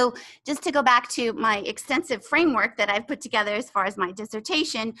 So just to go back to my extensive framework that I've put together as far as my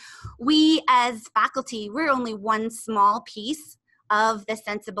dissertation, we as faculty, we're only one small piece of the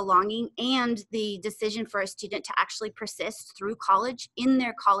sense of belonging and the decision for a student to actually persist through college in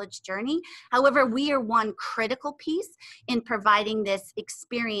their college journey. However, we are one critical piece in providing this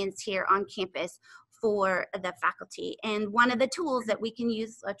experience here on campus for the faculty. And one of the tools that we can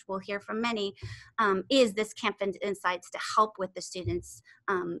use, which we'll hear from many, is this Canvas Insights to help with the students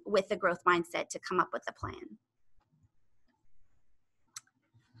with the growth mindset to come up with a plan.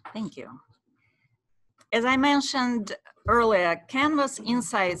 Thank you. As I mentioned earlier, Canvas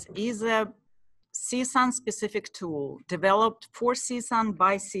Insights is a CSUN specific tool developed for CSUN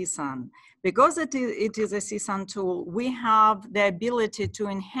by CSUN. Because it is a CSUN tool, we have the ability to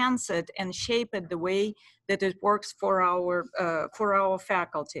enhance it and shape it the way that it works for our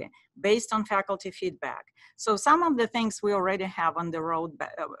faculty, based on faculty feedback. So some of the things we already have on the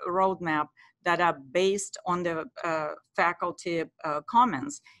roadmap that are based on the faculty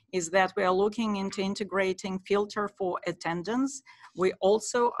comments is that we are looking into integrating filter for attendance. We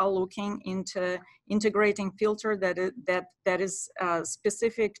also are looking into integrating filter that is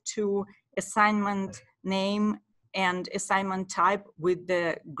specific to assignment name and assignment type with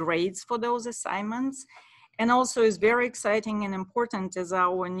the grades for those assignments. And also is very exciting and important is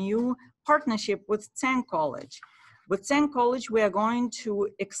our new partnership with Tseng College. With Tseng College, we are going to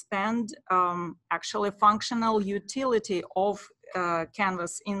expand actually functional utility of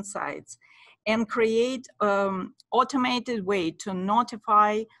Canvas Insights and create automated way to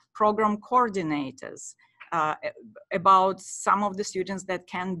notify program coordinators about some of the students that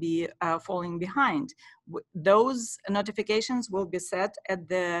can be falling behind. Those notifications will be set at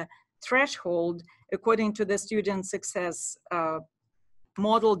the threshold according to the student success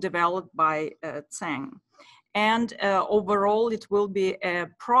model developed by Tseng. And overall, it will be a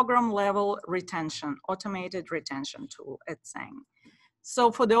program level retention, automated retention tool at Tseng.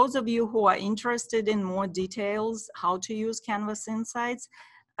 So for those of you who are interested in more details, how to use Canvas Insights,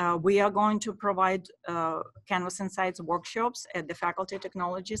 we are going to provide Canvas Insights workshops at the Faculty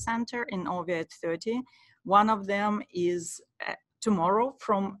Technology Center in OVI at 30. One of them is tomorrow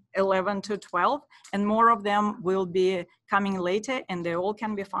from 11 to 12, and more of them will be coming later, and they all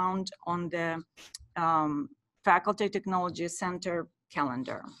can be found on the Faculty Technology Center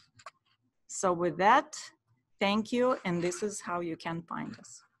calendar. So with that, thank you, and this is how you can find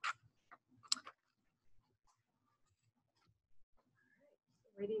us.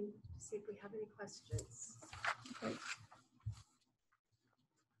 Waiting to see if we have any questions. Okay.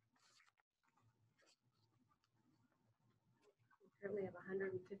 We currently have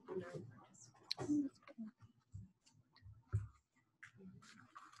 159 participants.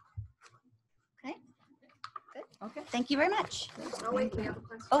 Okay. Good. Okay. Thank you very much. Oh, wait, we have a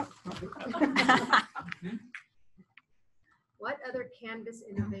question. Oh. What other Canvas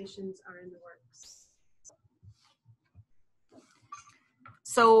innovations are in the works?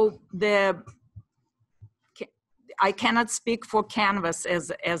 So I cannot speak for Canvas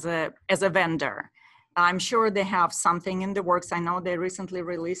as a vendor. I'm sure they have something in the works. I know they recently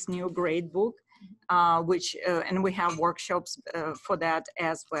released new grade book, and we have workshops for that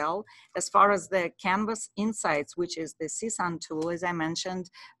as well. As far as the Canvas Insights, which is the CSUN tool, as I mentioned,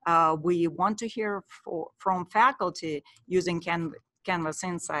 we want to hear from faculty using Canvas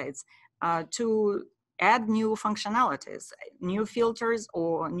Insights to add new functionalities, new filters,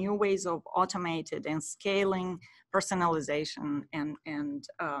 or new ways of automated and scaling personalization and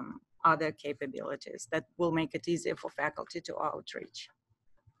other capabilities that will make it easier for faculty to outreach.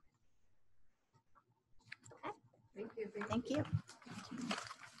 Thank you. Thank you.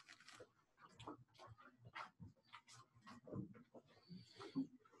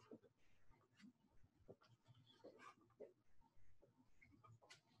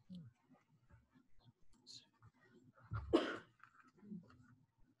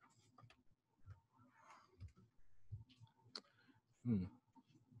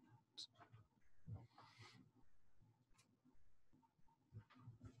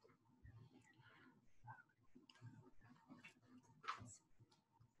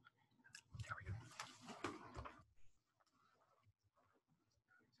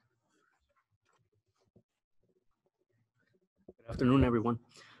 Good afternoon, everyone.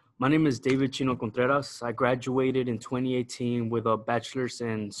 My name is David Chino Contreras. I graduated in 2018 with a bachelor's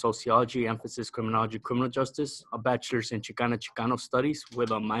in sociology, emphasis criminology, criminal justice, a bachelor's in Chicano studies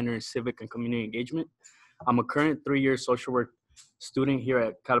with a minor in civic and community engagement. I'm a current 3-year social work student here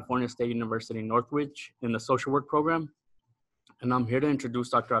at California State University, Northridge in the social work program. And I'm here to introduce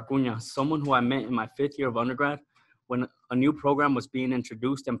Dr. Acuna, someone who I met in my 5th year of undergrad when a new program was being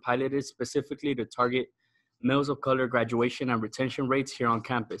introduced and piloted specifically to target males of color graduation and retention rates here on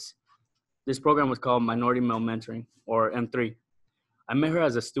campus. This program was called Minority Male Mentoring, or M3. I met her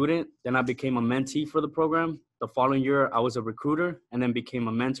as a student, then I became a mentee for the program. The following year, I was a recruiter and then became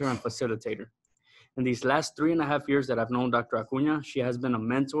a mentor and facilitator. In these last 3.5 years that I've known Dr. Acuna, she has been a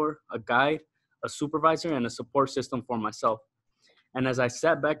mentor, a guide, a supervisor, and a support system for myself. And as I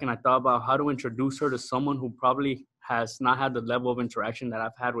sat back and I thought about how to introduce her to someone who probably has not had the level of interaction that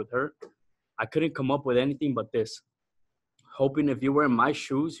I've had with her, I couldn't come up with anything but this, hoping if you were in my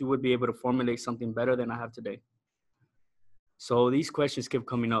shoes, you would be able to formulate something better than I have today. So these questions keep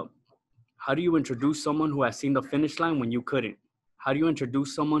coming up. How do you introduce someone who has seen the finish line when you couldn't? How do you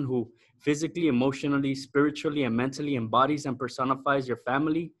introduce someone who physically, emotionally, spiritually, and mentally embodies and personifies your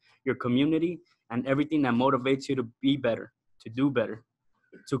family, your community, and everything that motivates you to be better, to do better,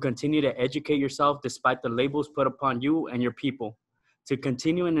 to continue to educate yourself despite the labels put upon you and your people, to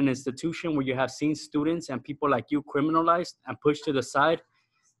continue in an institution where you have seen students and people like you criminalized and pushed to the side,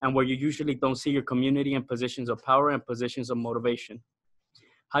 and where you usually don't see your community in positions of power and positions of motivation?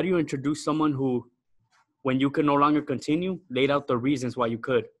 How do you introduce someone who, when you could no longer continue, laid out the reasons why you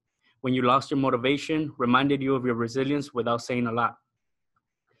could? When you lost your motivation, reminded you of your resilience without saying a lot?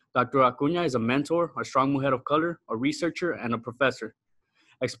 Dr. Acuna is a mentor, a strong mujer of color, a researcher, and a professor.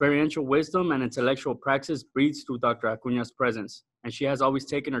 Experiential wisdom and intellectual praxis breathes through Dr. Acuna's presence, and she has always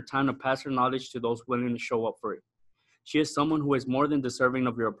taken her time to pass her knowledge to those willing to show up for it. She is someone who is more than deserving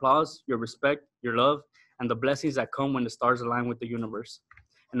of your applause, your respect, your love, and the blessings that come when the stars align with the universe.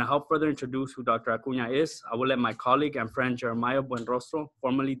 And to help further introduce who Dr. Acuna is, I will let my colleague and friend Jeremiah Buenrostro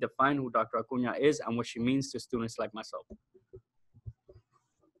formally define who Dr. Acuna is and what she means to students like myself.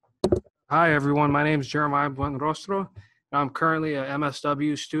 Hi, everyone. My name is Jeremiah Buenrostro. I'm currently a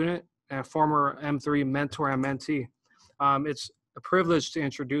MSW student and former M3 mentor and mentee. It's a privilege to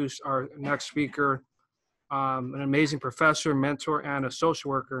introduce our next speaker, an amazing professor, mentor, and a social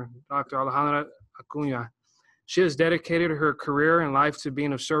worker, Dr. Alejandra Acuna. She has dedicated her career and life to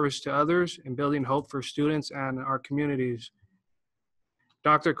being of service to others and building hope for students and our communities.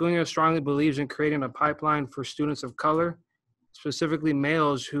 Dr. Acuna strongly believes in creating a pipeline for students of color specifically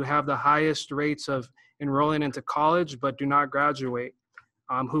males, who have the highest rates of enrolling into college but do not graduate,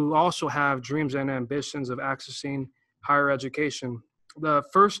 who also have dreams and ambitions of accessing higher education. The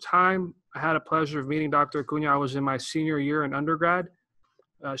first time I had a pleasure of meeting Dr. Acuna, I was in my senior year in undergrad.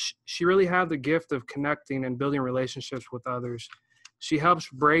 She really had the gift of connecting and building relationships with others. She helps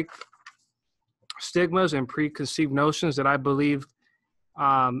break stigmas and preconceived notions that I believe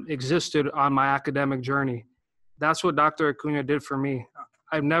existed on my academic journey. That's what Dr. Acuna did for me.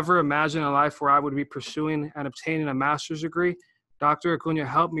 I've never imagined a life where I would be pursuing and obtaining a master's degree. Dr. Acuna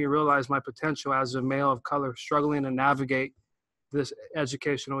helped me realize my potential as a male of color struggling to navigate this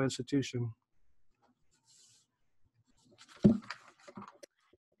educational institution.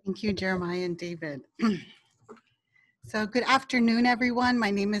 Thank you, Jeremiah and David. So good afternoon, everyone. My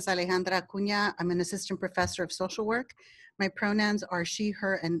name is Alejandra Acuna. I'm an assistant professor of social work. My pronouns are she,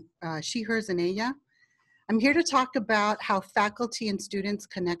 her, and she, hers, and ella. I'm here to talk about how faculty and student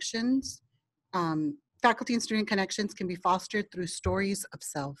connections can be fostered through stories of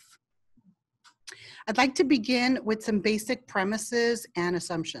self. I'd like to begin with some basic premises and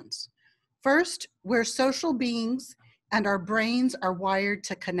assumptions. First, we're social beings and our brains are wired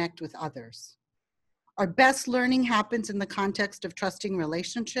to connect with others. Our best learning happens in the context of trusting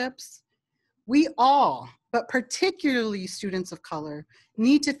relationships. We all, but particularly students of color,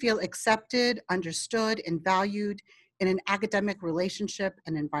 need to feel accepted, understood, and valued in an academic relationship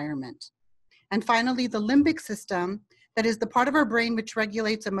and environment. And finally, the limbic system, that is the part of our brain which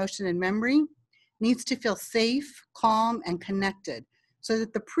regulates emotion and memory, needs to feel safe, calm, and connected so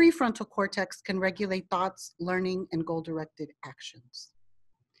that the prefrontal cortex can regulate thoughts, learning, and goal-directed actions.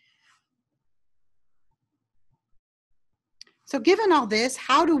 So given all this,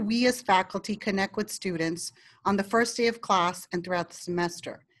 how do we as faculty connect with students on the first day of class and throughout the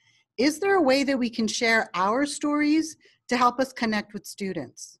semester? Is there a way that we can share our stories to help us connect with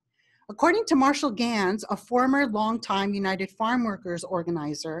students? According to Marshall Gans, a former longtime United Farm Workers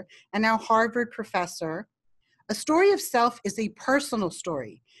organizer and now Harvard professor, a story of self is a personal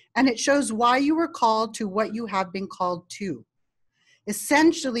story, and it shows why you were called to what you have been called to.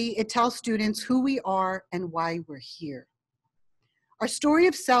 Essentially, it tells students who we are and why we're here. Our story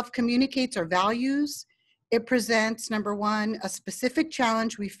of self communicates our values. It presents, number one, a specific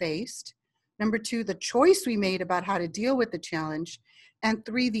challenge we faced. Number two, the choice we made about how to deal with the challenge. And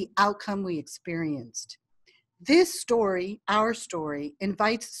three, the outcome we experienced. This story, our story,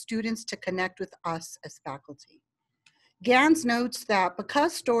 invites students to connect with us as faculty. Gans notes that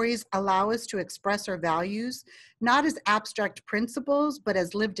because stories allow us to express our values, not as abstract principles, but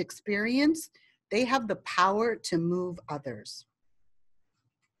as lived experience, they have the power to move others.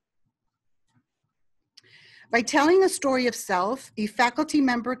 By telling a story of self, a faculty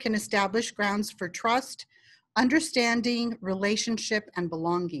member can establish grounds for trust, understanding, relationship, and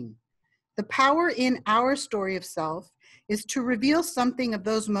belonging. The power in our story of self is to reveal something of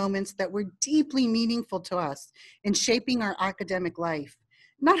those moments that were deeply meaningful to us in shaping our academic life.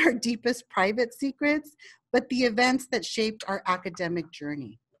 Not our deepest private secrets, but the events that shaped our academic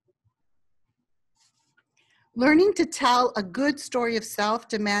journey. Learning to tell a good story of self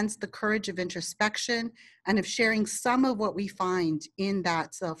demands the courage of introspection and of sharing some of what we find in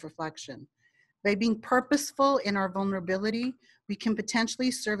that self-reflection. By being purposeful in our vulnerability, we can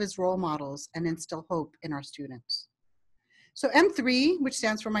potentially serve as role models and instill hope in our students. So M3, which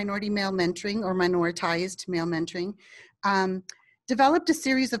stands for Minority Male Mentoring or Minoritized Male Mentoring, developed a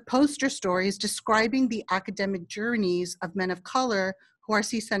series of poster stories describing the academic journeys of men of color who are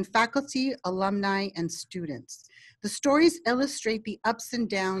CSUN faculty, alumni, and students. The stories illustrate the ups and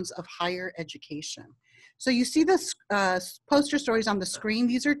downs of higher education. So you see the poster stories on the screen.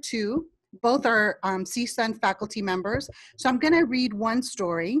 These are two. Both are CSUN faculty members. So I'm going to read one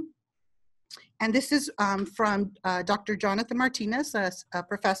story. And this is from Dr. Jonathan Martinez, a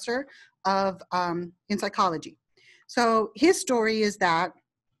professor in psychology. So his story is that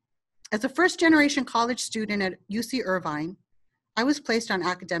as a first-generation college student at UC Irvine, I was placed on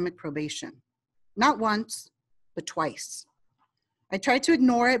academic probation. Not once, but twice. I tried to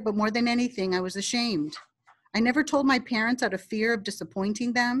ignore it, but more than anything, I was ashamed. I never told my parents out of fear of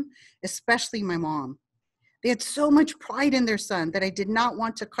disappointing them, especially my mom. They had so much pride in their son that I did not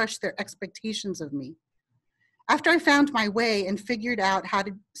want to crush their expectations of me. After I found my way and figured out how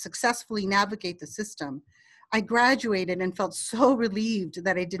to successfully navigate the system, I graduated and felt so relieved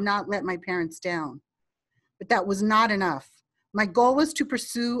that I did not let my parents down. But that was not enough. My goal was to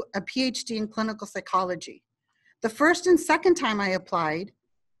pursue a PhD in clinical psychology. The first and second time I applied,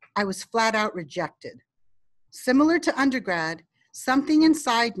 I was flat out rejected. Similar to undergrad, something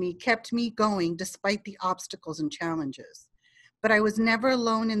inside me kept me going despite the obstacles and challenges. but I was never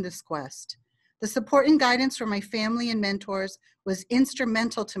alone in this quest. The support and guidance from my family and mentors was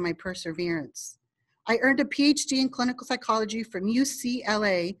instrumental to my perseverance. I earned a PhD in clinical psychology from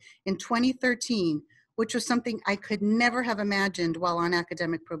UCLA in 2013, which was something I could never have imagined while on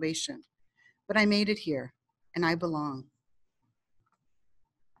academic probation. But I made it here, and I belong.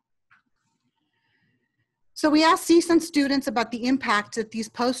 So we asked CSUN students about the impact that these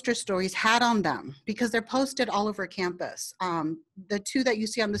poster stories had on them, because they're posted all over campus. The two that you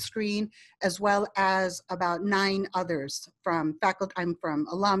see on the screen, as well as about 9 others from faculty, from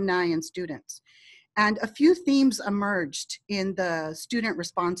alumni and students. And a few themes emerged in the student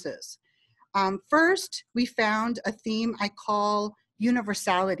responses. First, we found a theme I call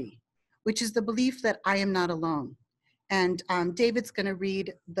universality, which is the belief that I am not alone. And David's gonna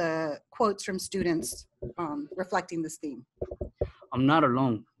read the quotes from students reflecting this theme. I'm not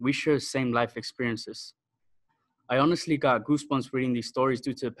alone. We share the same life experiences. I honestly got goosebumps reading these stories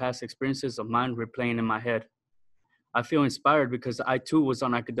due to the past experiences of mine replaying in my head. I feel inspired because I too was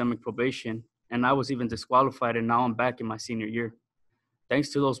on academic probation, and I was even disqualified, and now I'm back in my senior year. Thanks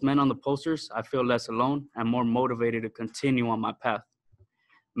to those men on the posters, I feel less alone and more motivated to continue on my path.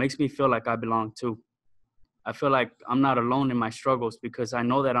 Makes me feel like I belong too. I feel like I'm not alone in my struggles because I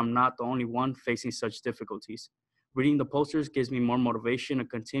know that I'm not the only one facing such difficulties. Reading the posters gives me more motivation to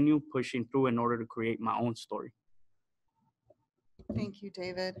continue pushing through in order to create my own story. Thank you,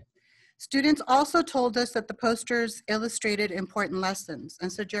 David. Students also told us that the posters illustrated important lessons.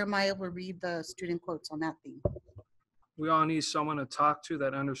 And so Jeremiah will read the student quotes on that theme. We all need someone to talk to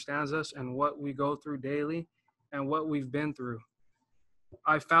that understands us and what we go through daily and what we've been through.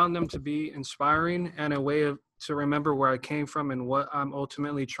 I found them to be inspiring and a way to remember where I came from and what I'm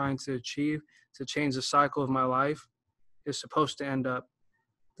ultimately trying to achieve to change the cycle of my life is supposed to end up.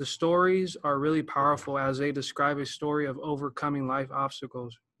 The stories are really powerful as they describe a story of overcoming life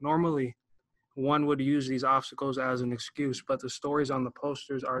obstacles. Normally, one would use these obstacles as an excuse, but the stories on the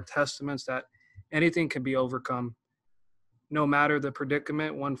posters are testaments that anything can be overcome, no matter the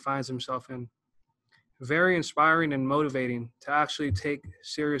predicament one finds himself in. Very inspiring and motivating to actually take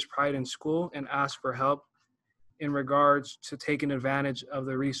serious pride in school and ask for help in regards to taking advantage of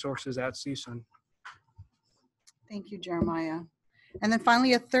the resources at CSUN. Thank you, Jeremiah. And then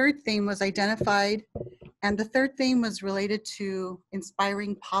finally, a third theme was identified, and the third theme was related to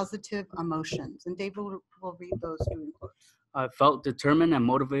inspiring positive emotions. And David will read those student quotes. I felt determined and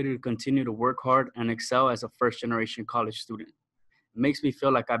motivated to continue to work hard and excel as a first-generation college student. It makes me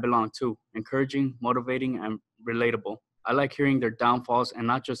feel like I belong too, encouraging, motivating, and relatable. I like hearing their downfalls and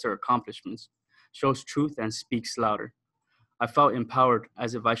not just their accomplishments. Shows truth and speaks louder. I felt empowered,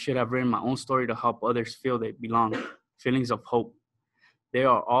 as if I should have written my own story to help others feel they belong. Feelings of hope. They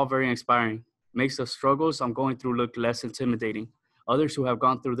are all very inspiring. Makes the struggles I'm going through look less intimidating. Others who have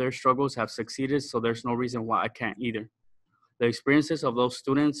gone through their struggles have succeeded, so there's no reason why I can't either. The experiences of those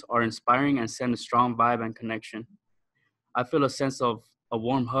students are inspiring and send a strong vibe and connection. I feel a sense of a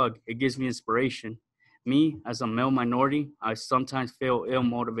warm hug. It gives me inspiration. Me, as a male minority, I sometimes feel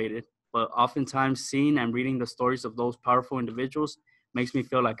ill-motivated, but oftentimes seeing and reading the stories of those powerful individuals makes me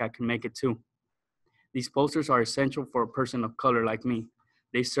feel like I can make it too. These posters are essential for a person of color like me.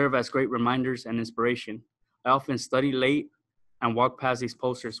 They serve as great reminders and inspiration. I often study late and walk past these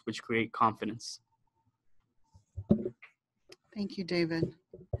posters, which create confidence. Thank you, David.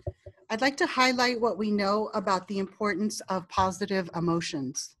 I'd like to highlight what we know about the importance of positive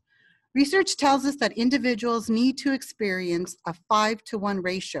emotions. Research tells us that individuals need to experience a 5-to-1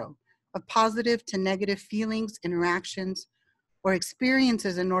 ratio of positive to negative feelings, interactions, or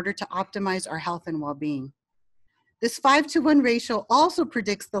experiences in order to optimize our health and well-being. This 5-to-1 ratio also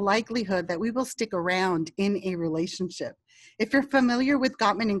predicts the likelihood that we will stick around in a relationship. If you're familiar with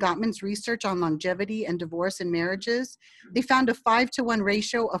Gottman and Gottman's research on longevity and divorce in marriages, they found a 5-to-1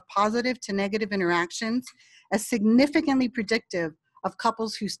 ratio of positive to negative interactions as significantly predictive of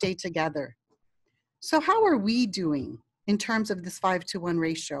couples who stay together. So how are we doing in terms of this 5-to-1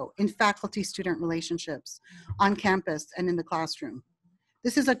 ratio in faculty-student relationships on campus and in the classroom?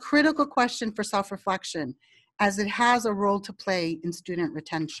 This is a critical question for self-reflection, as it has a role to play in student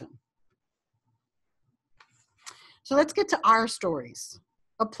retention. So let's get to our stories.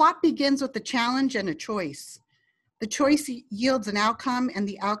 A plot begins with a challenge and a choice. The choice yields an outcome, and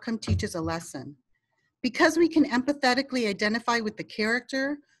the outcome teaches a lesson. Because we can empathetically identify with the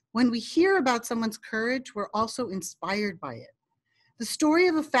character, when we hear about someone's courage, we're also inspired by it. The story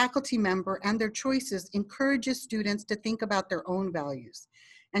of a faculty member and their choices encourages students to think about their own values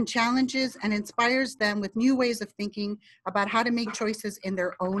and challenges and inspires them with new ways of thinking about how to make choices in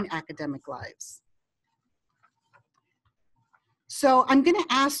their own academic lives. So I'm going to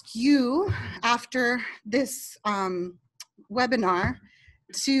ask you after this webinar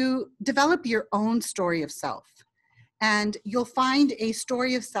to develop your own story of self. And you'll find a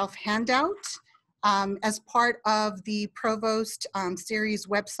story of self handout as part of the Provost series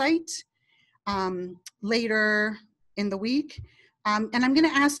website later in the week. And I'm going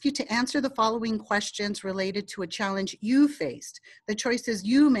to ask you to answer the following questions related to a challenge you faced, the choices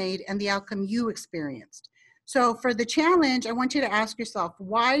you made, and the outcome you experienced. So for the challenge, I want you to ask yourself,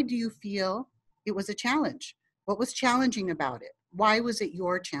 why do you feel it was a challenge? What was challenging about it? Why was it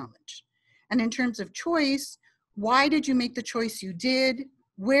your challenge? And in terms of choice, why did you make the choice you did?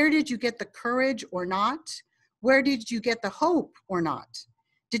 Where did you get the courage or not? Where did you get the hope or not?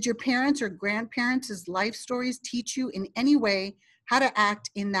 Did your parents or grandparents' life stories teach you in any way how to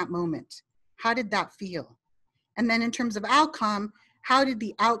act in that moment? How did that feel? And then in terms of outcome, how did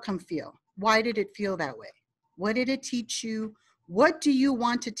the outcome feel? Why did it feel that way? What did it teach you? What do you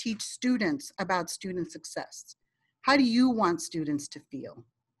want to teach students about student success? How do you want students to feel?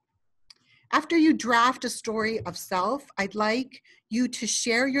 After you draft a story of self, I'd like you to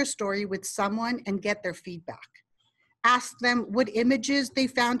share your story with someone and get their feedback. Ask them what images they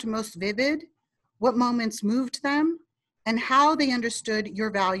found most vivid, what moments moved them, and how they understood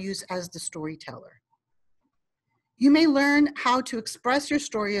your values as the storyteller. You may learn how to express your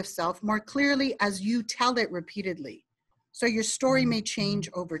story of self more clearly as you tell it repeatedly, so your story may change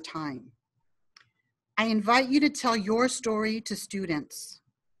over time. I invite you to tell your story to students.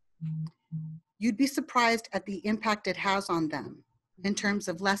 You'd be surprised at the impact it has on them in terms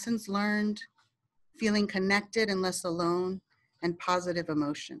of lessons learned, feeling connected and less alone, and positive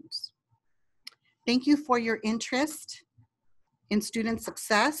emotions. Thank you for your interest in student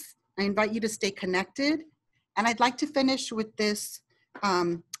success. I invite you to stay connected. And I'd like to finish with this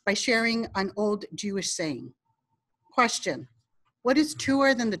by sharing an old Jewish saying. Question: what is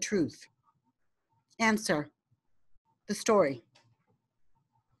truer than the truth? Answer: the story.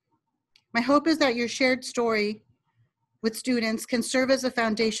 My hope is that your shared story with students can serve as a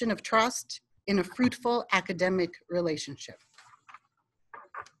foundation of trust in a fruitful academic relationship.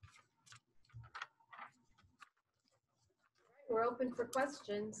 We're open for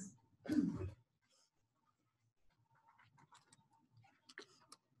questions.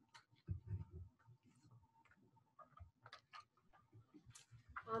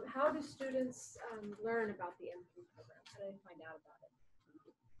 How do students learn about the M3 program? How do they find out about it?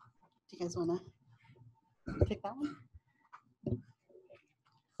 Do you guys want to take that one?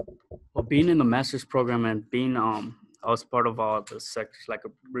 Well, being in the master's program and being I was part of all the sectors like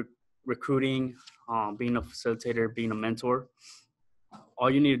recruiting, being a facilitator, being a mentor. All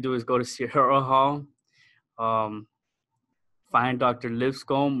you need to do is go to Sierra Hall, find Dr.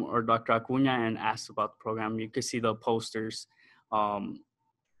 Lipscomb or Dr. Acuna and ask about the program. You can see the posters.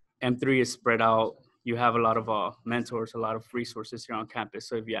 M3 is spread out. You have a lot of mentors, a lot of resources here on campus.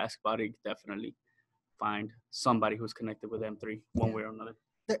 So if you ask about it, you can definitely find somebody who's connected with M3 one way or another.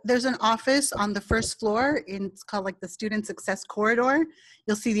 There's an office on the first floor. It's called like the Student Success Corridor.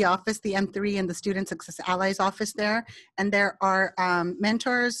 You'll see the office, the M3 and the Student Success Allies office there. And there are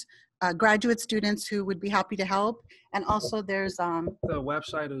mentors, graduate students who would be happy to help. And also there's the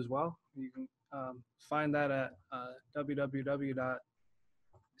website as well. You can find that at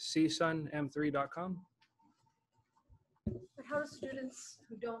www.csunm3.com. But how do students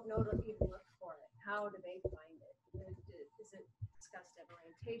who don't know to even look for it, how do they find it? Is it discussed at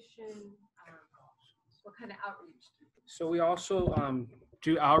orientation? What kind of outreach? So we also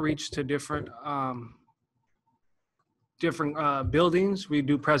do outreach to different buildings. We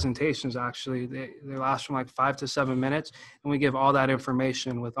do presentations actually. They last from like 5 to 7 minutes, and we give all that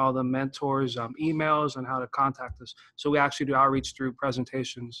information with all the mentors, emails, and how to contact us. So we actually do outreach through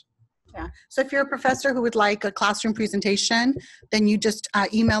presentations. Yeah. So if you're a professor who would like a classroom presentation, then you just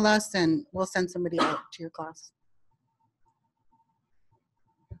email us and we'll send somebody out to your class.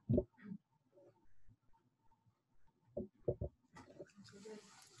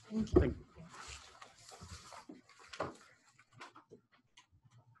 Thank you.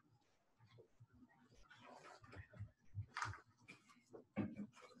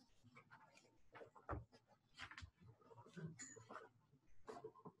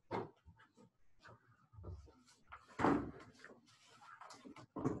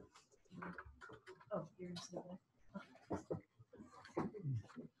 Oh, you're still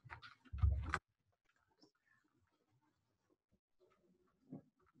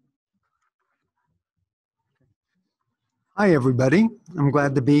Hi, everybody. I'm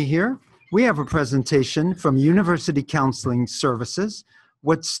glad to be here. We have a presentation from University Counseling Services.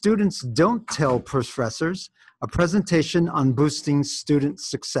 What Students Don't Tell Professors, a presentation on boosting student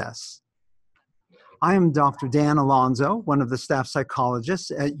success. I am Dr. Dan Alonzo, one of the staff psychologists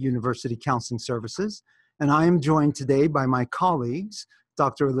at University Counseling Services, and I am joined today by my colleagues,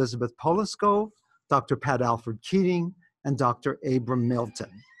 Dr. Elizabeth Poliskov, Dr. Pat Alfred Keating, and Dr. Abram Milton.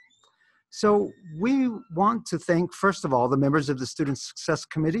 So we want to thank, first of all, the members of the Student Success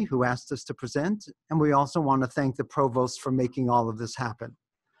Committee who asked us to present, and we also want to thank the provost for making all of this happen.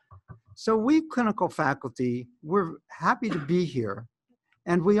 So we clinical faculty, we're happy to be here,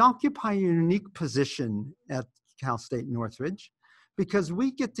 and we occupy a unique position at Cal State Northridge because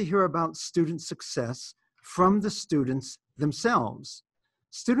we get to hear about student success from the students themselves.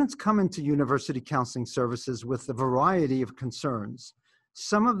 Students come into University Counseling Services with a variety of concerns,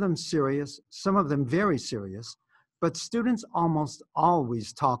 some of them serious, some of them very serious, but students almost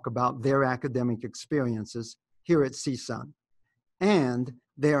always talk about their academic experiences here at CSUN. And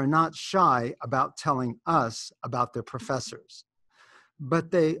they are not shy about telling us about their professors.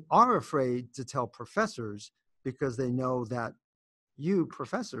 But they are afraid to tell professors because they know that you,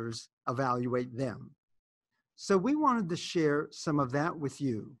 professors, evaluate them. So we wanted to share some of that with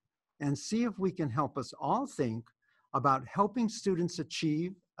you and see if we can help us all think about helping students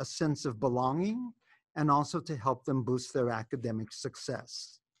achieve a sense of belonging and also to help them boost their academic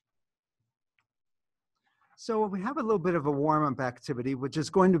success. So we have a little bit of a warm-up activity, which is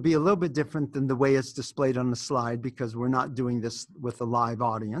going to be a little bit different than the way it's displayed on the slide because we're not doing this with a live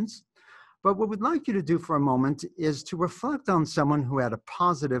audience. But what we'd like you to do for a moment is to reflect on someone who had a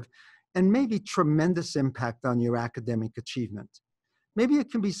positive and maybe tremendous impact on your academic achievement. Maybe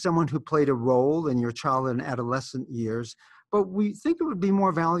it can be someone who played a role in your child and adolescent years, but we think it would be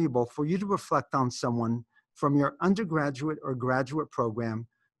more valuable for you to reflect on someone from your undergraduate or graduate program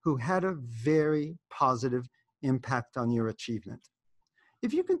who had a very positive impact on your achievement.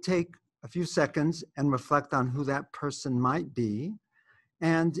 If you can take a few seconds and reflect on who that person might be,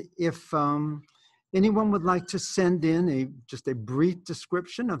 and if anyone would like to send in just a brief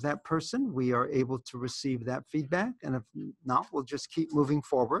description of that person, we are able to receive that feedback. And if not, we'll just keep moving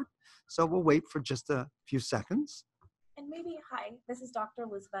forward. So we'll wait for just a few seconds. And maybe, hi, this is Dr.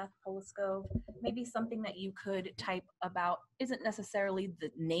 Elizabeth Poliskov. Maybe something that you could type about isn't necessarily the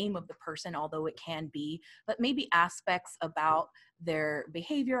name of the person, although it can be, but maybe aspects about their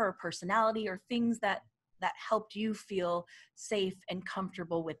behavior or personality or things that helped you feel safe and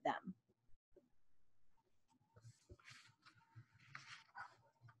comfortable with them.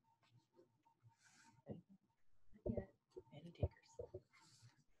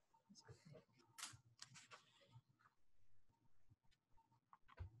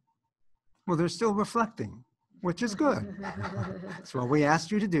 Well, they're still reflecting, which is good. That's what we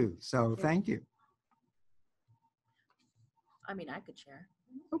asked you to do, so thank you. I mean, I could share.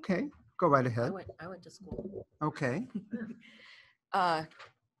 Okay, go right ahead. I went to school. Okay. And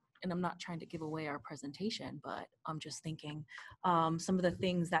I'm not trying to give away our presentation, but I'm just thinking some of the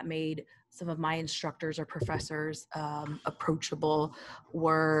things that made some of my instructors or professors approachable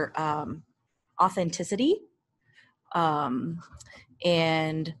were authenticity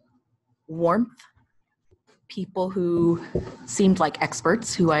and warmth, people who seemed like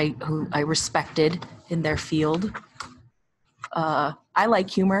experts, who I respected in their field. I like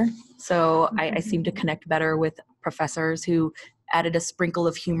humor, so I seem to connect better with professors who added a sprinkle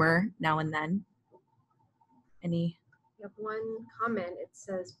of humor now and then. Any? You have one comment. It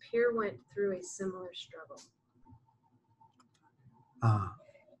says, peer went through a similar struggle.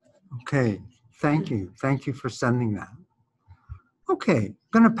 Okay, thank you. Thank you for sending that. Okay, I'm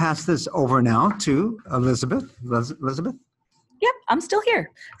going to pass this over now to Elizabeth. Elizabeth? Yep, I'm still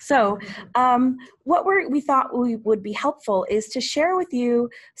here. So what we thought would be helpful is to share with you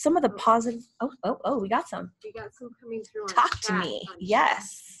some of the positive, we got some. We got some coming through on Talk chat, to me,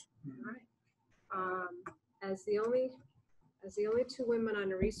 yes. All right. As the only two women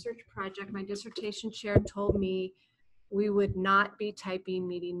on a research project, my dissertation chair told me we would not be typing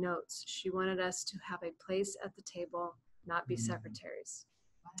meeting notes. She wanted us to have a place at the table, not be secretaries.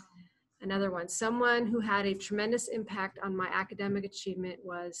 Another one, someone who had a tremendous impact on my academic achievement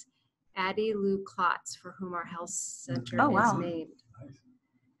was Addie Lou Klotz, for whom our health center is named.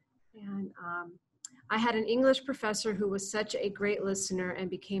 And I had an English professor who was such a great listener and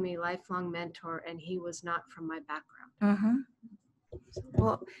became a lifelong mentor, and he was not from my background. Mm-hmm.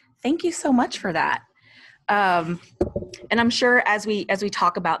 Well, thank you so much for that. And I'm sure as we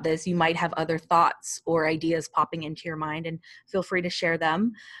talk about this, you might have other thoughts or ideas popping into your mind, and feel free to share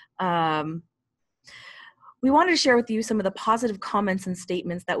them. We wanted to share with you some of the positive comments and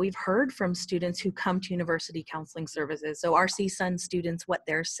statements that we've heard from students who come to University Counseling Services. So our CSUN students, what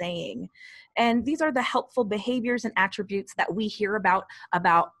they're saying. And these are the helpful behaviors and attributes that we hear about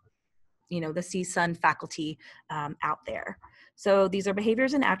the CSUN faculty out there. So these are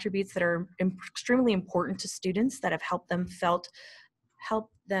behaviors and attributes that are extremely important to students that have helped them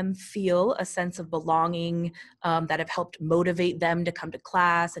feel a sense of belonging, that have helped motivate them to come to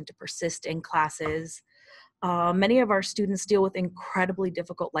class and to persist in classes. Many of our students deal with incredibly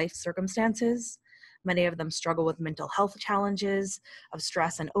difficult life circumstances. Many of them struggle with mental health challenges of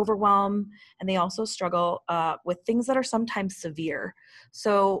stress and overwhelm, and they also struggle with things that are sometimes severe.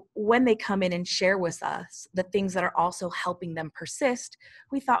 So when they come in and share with us the things that are also helping them persist,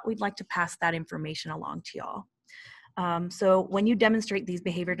 we thought we'd like to pass that information along to y'all. So when you demonstrate these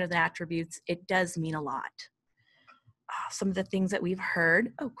behaviors and attributes, it does mean a lot. Some of the things that we've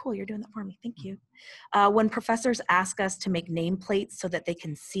heard. Oh, cool, you're doing that for me. Thank you. When professors ask us to make nameplates so that they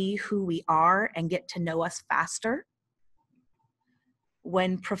can see who we are and get to know us faster.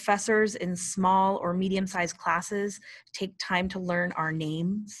 When professors in small or medium-sized classes take time to learn our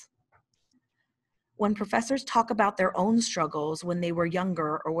names. When professors talk about their own struggles when they were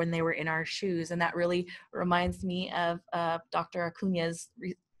younger or when they were in our shoes. And that really reminds me of Dr. Acuna's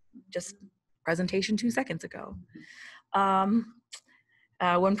just presentation 2 seconds ago.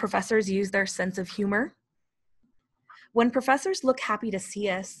 When professors use their sense of humor, when professors look happy to see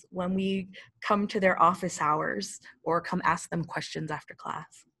us when we come to their office hours or come ask them questions after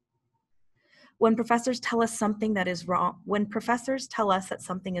class. When professors tell us something that is wrong, when professors tell us that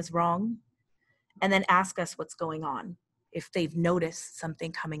something is wrong and then ask us what's going on, if they've noticed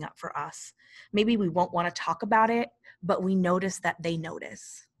something coming up for us. Maybe we won't want to talk about it, but we notice that they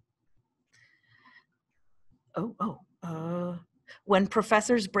notice. When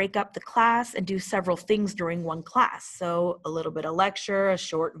professors break up the class and do several things during one class. So a little bit of lecture, a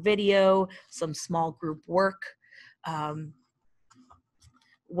short video, some small group work.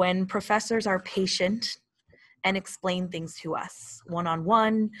 When professors are patient and explain things to us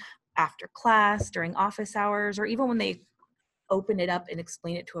one-on-one, after class, during office hours, or even when they open it up and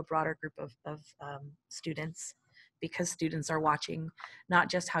explain it to a broader group of students, because students are watching not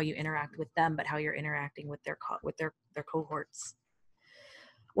just how you interact with them, but how you're interacting with their cohorts.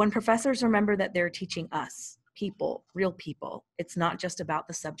 When professors remember that they're teaching us, people, real people, it's not just about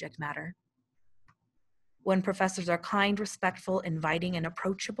the subject matter. When professors are kind, respectful, inviting, and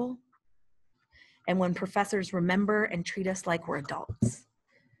approachable. And when professors remember and treat us like we're adults.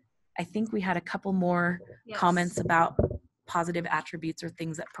 I think we had a couple more comments about positive attributes or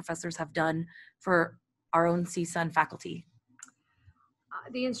things that professors have done for our own CSUN faculty.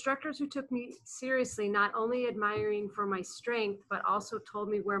 The instructors who took me seriously, not only admiring for my strength, but also told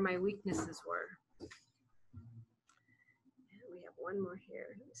me where my weaknesses were. And we have one more here.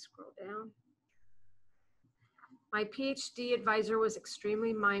 Let me scroll down. My PhD advisor was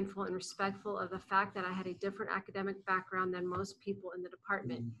extremely mindful and respectful of the fact that I had a different academic background than most people in the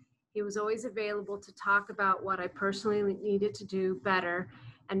department. He was always available to talk about what I personally needed to do better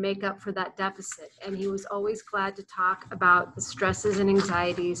and make up for that deficit. And he was always glad to talk about the stresses and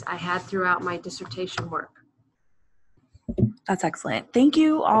anxieties I had throughout my dissertation work. That's excellent. Thank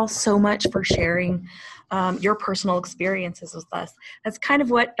you all so much for sharing your personal experiences with us. That's kind of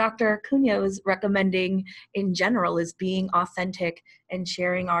what Dr. Acuna was recommending in general, is being authentic and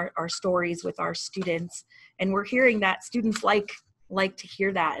sharing our stories with our students. And we're hearing that students like to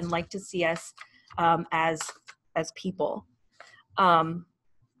hear that and like to see us as people.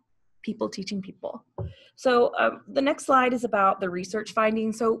 People teaching people. So the next slide is about the research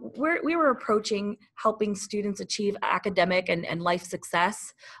findings. So we were approaching helping students achieve academic and life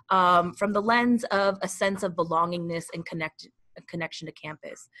success from the lens of a sense of belongingness and connection to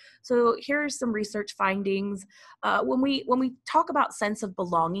campus. So here's some research findings. When we talk about sense of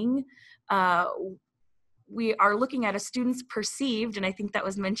belonging, we are looking at a student's perceived, and I think that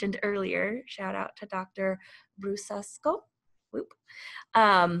was mentioned earlier, shout out to Dr. Brusasco.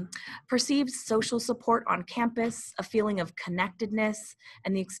 Perceived social support on campus, a feeling of connectedness,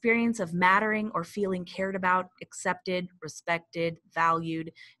 and the experience of mattering or feeling cared about, accepted, respected,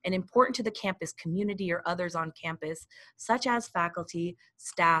 valued, and important to the campus community or others on campus, such as faculty,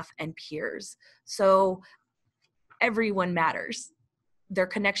 staff, and peers. So everyone matters. Their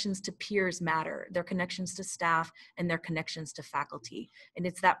connections to peers matter, their connections to staff, and their connections to faculty. And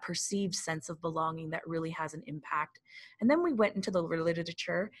it's that perceived sense of belonging that really has an impact. And then we went into the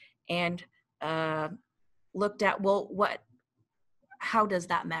literature and looked at, well, how does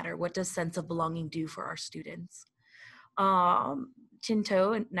that matter? What does sense of belonging do for our students?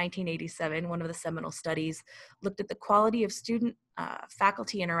 Tinto in 1987, one of the seminal studies, looked at the quality of student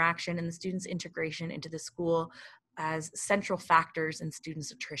faculty interaction and the students' integration into the school as central factors in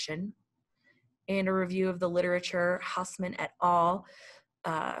students' attrition. In a review of the literature, Hussman et al.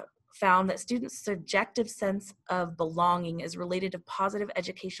 Found that students' subjective sense of belonging is related to positive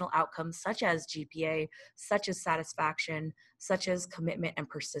educational outcomes such as GPA, such as satisfaction, such as commitment and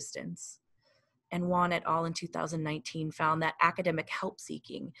persistence. And Wan et al. In 2019 found that academic help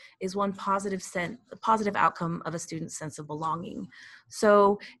seeking is one positive outcome of a student's sense of belonging.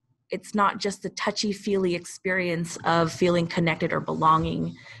 So it's not just the touchy-feely experience of feeling connected or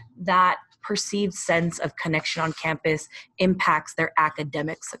belonging. That perceived sense of connection on campus impacts their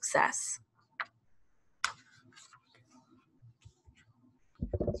academic success.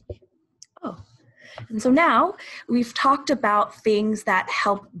 Oh. And so now we've talked about things that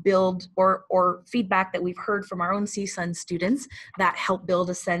help build or feedback that we've heard from our own CSUN students that help build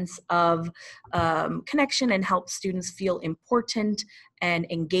a sense of connection and help students feel important and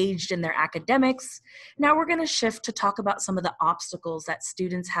engaged in their academics. Now we're going to shift to talk about some of the obstacles that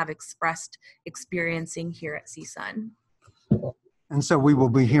students have expressed experiencing here at CSUN. And so we will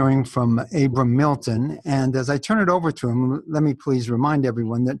be hearing from Abram Milton. And as I turn it over to him, let me please remind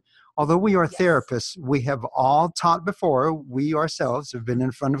everyone that although we are therapists, we have all taught before. We ourselves have been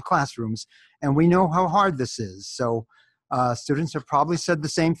in front of classrooms, and we know how hard this is. So students have probably said the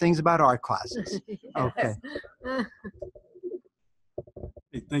same things about our classes. Okay.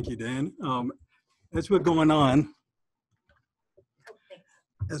 Hey, thank you, Dan. As we're going on,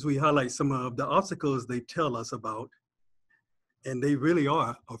 as we highlight some of the obstacles they tell us about, and they really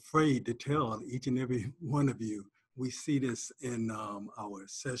are afraid to tell each and every one of you. We see this in our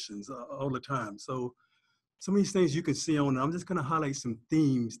sessions all the time. So some of these things you can see on, I'm just gonna highlight some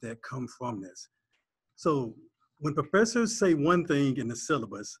themes that come from this. So when professors say one thing in the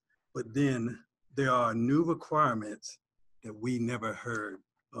syllabus, but then there are new requirements that we never heard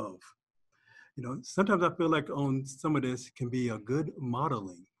of. You know, sometimes I feel like on some of this can be a good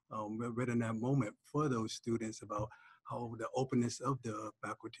modeling right in that moment for those students about how the openness of the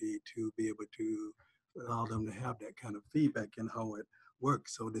faculty to be able to allow them to have that kind of feedback and how it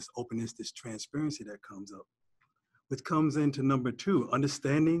works. So this openness, this transparency that comes up, which comes into number 2,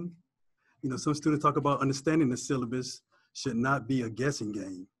 understanding. You know, some students talk about understanding the syllabus should not be a guessing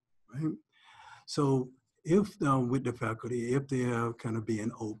game, right? So if with the faculty, if they are kind of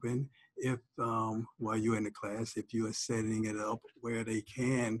being open, if while you're in the class, if you are setting it up where they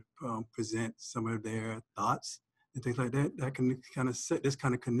can present some of their thoughts and things like that, that can kind of set this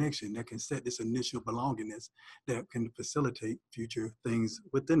kind of connection, that can set this initial belongingness that can facilitate future things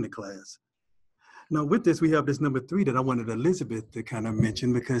within the class. Now with this, we have this number 3 that I wanted Elizabeth to kind of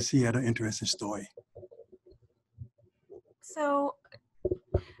mention because she had an interesting story. So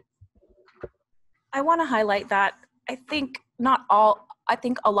I want to highlight that I think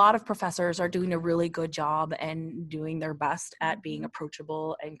a lot of professors are doing a really good job and doing their best at being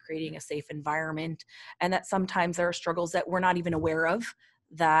approachable and creating a safe environment, and that sometimes there are struggles that we're not even aware of,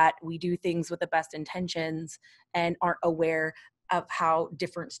 that we do things with the best intentions and aren't aware of how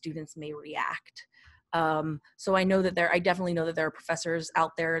different students may react. So I definitely know that there are professors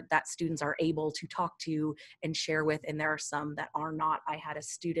out there that students are able to talk to and share with, and there are some that are not. I had a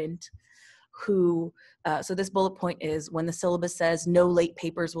student who, so this bullet point is when the syllabus says no late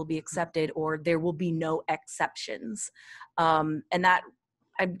papers will be accepted or there will be no exceptions. And that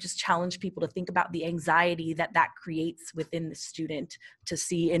I just challenge people to think about the anxiety that that creates within the student to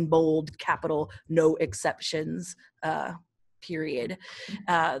see in bold capital no exceptions, period.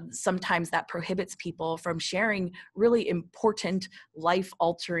 Sometimes that prohibits people from sharing really important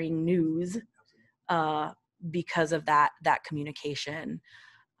life-altering news because of that communication.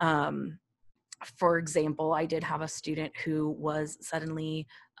 For example, I did have a student who was suddenly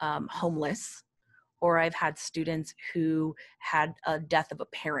homeless, or I've had students who had a death of a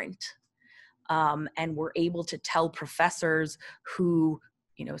parent and were able to tell professors who,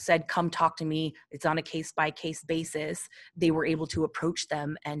 said, come talk to me. It's on a case-by-case basis. They were able to approach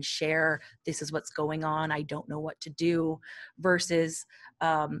them and share, this is what's going on. I don't know what to do, versus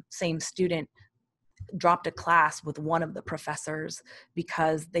same student dropped a class with one of the professors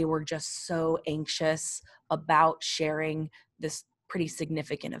because they were just so anxious about sharing this pretty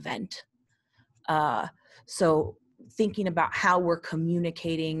significant event. So thinking about how we're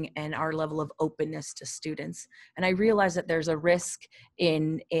communicating and our level of openness to students. And I realize that there's a risk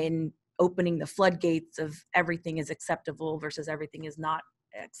in opening the floodgates of everything is acceptable versus everything is not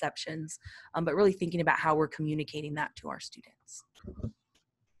exceptions, but really thinking about how we're communicating that to our students.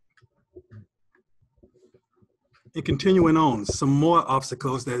 And continuing on, some more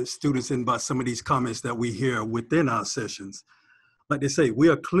obstacles that students in by some of these comments that we hear within our sessions. Like they say, we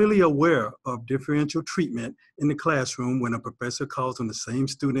are clearly aware of differential treatment in the classroom when a professor calls on the same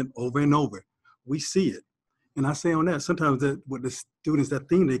student over and over. We see it. And I say on that, sometimes that with the students, that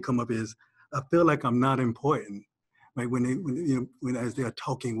theme they come up is, I feel like I'm not important. Like when as they're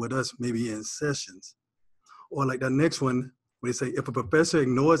talking with us, maybe in sessions. Or like the next one, where they say, if a professor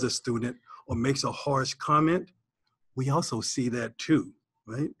ignores a student or makes a harsh comment, we also see that too,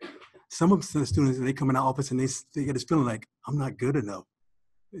 right? Some of the students, they come in our office and they get this feeling like, I'm not good enough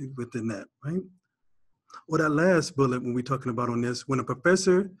within that, right? Or that last bullet when we're talking about on this, when a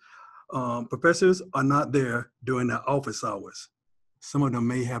professors are not there during their office hours. Some of them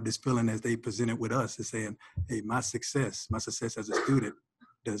may have this feeling as they present it with us, is saying, hey, my success as a student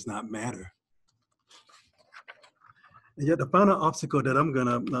does not matter. And yet the final obstacle that I'm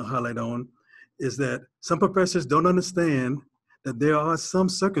gonna highlight on is that some professors don't understand that there are some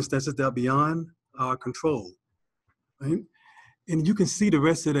circumstances that are beyond our control, right? And you can see the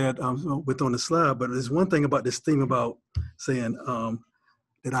rest of that with on the slide, but there's one thing about this theme about saying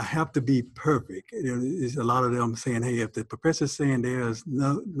that I have to be perfect. There's a lot of them saying, hey, if the professor's saying there's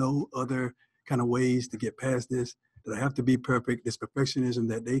no other kind of ways to get past this, that I have to be perfect, this perfectionism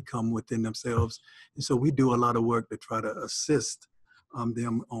that they come within themselves. And so we do a lot of work to try to assist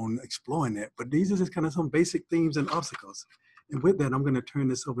them on exploring that. But these are just kind of some basic themes and obstacles. And with that, I'm going to turn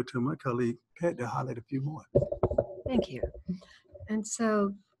this over to my colleague, Pat, to highlight a few more. Thank you. And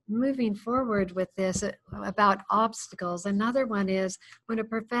so moving forward with this about obstacles, another one is when a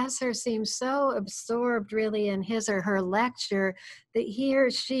professor seems so absorbed really in his or her lecture that he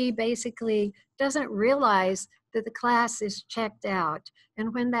or she basically doesn't realize that the class is checked out.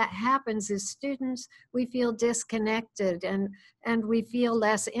 And when that happens as students, we feel disconnected and we feel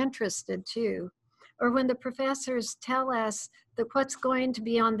less interested too. Or when the professors tell us that what's going to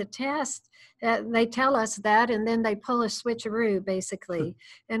be on the test, they tell us that and then they pull a switcheroo basically.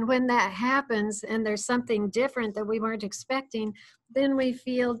 And when that happens and there's something different that we weren't expecting, then we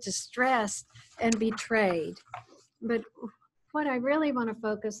feel distressed and betrayed. But what I really want to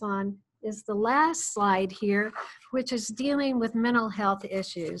focus on is the last slide here, which is dealing with mental health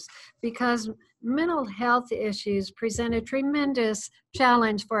issues, because mental health issues present a tremendous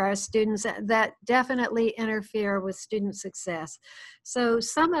challenge for our students that definitely interfere with student success. So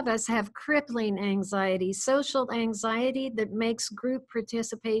some of us have crippling anxiety, social anxiety that makes group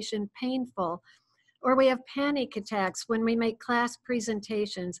participation painful. Or we have panic attacks when we make class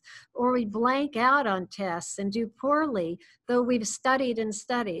presentations, or we blank out on tests and do poorly, though we've studied and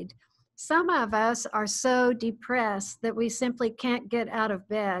studied. Some of us are so depressed that we simply can't get out of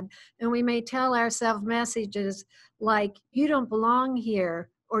bed, and we may tell ourselves messages like, you don't belong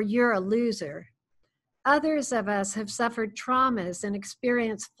here, or you're a loser. Others of us have suffered traumas and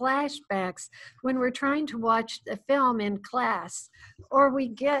experienced flashbacks when we're trying to watch a film in class, or we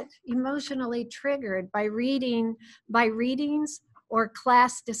get emotionally triggered by readings or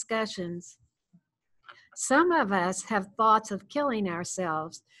class discussions. Some of us have thoughts of killing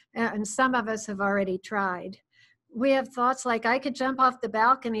ourselves, and some of us have already tried. We have thoughts like, I could jump off the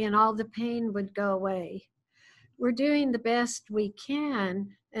balcony and all the pain would go away. We're doing the best we can,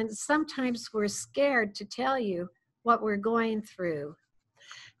 and sometimes we're scared to tell you what we're going through.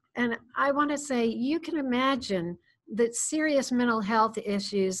 And I want to say, you can imagine that serious mental health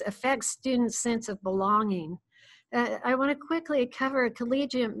issues affect students' sense of belonging. I want to quickly cover a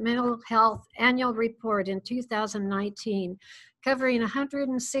collegiate mental health annual report in 2019, covering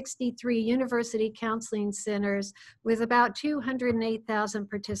 163 university counseling centers with about 208,000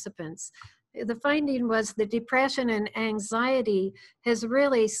 participants. The finding was that depression and anxiety has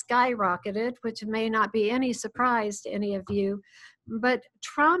really skyrocketed, which may not be any surprise to any of you, but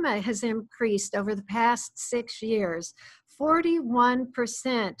trauma has increased over the past 6 years.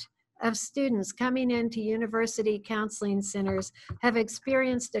 41% of students coming into university counseling centers have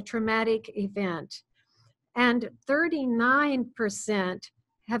experienced a traumatic event, and 39%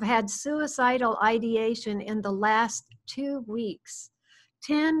 have had suicidal ideation in the last 2 weeks.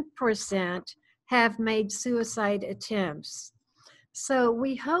 10% have made suicide attempts. So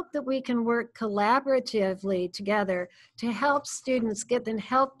we hope that we can work collaboratively together to help students get the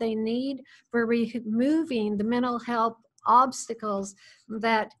help they need for removing the mental health obstacles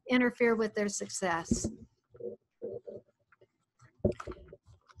that interfere with their success.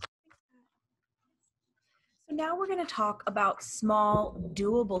 So now we're going to talk about small,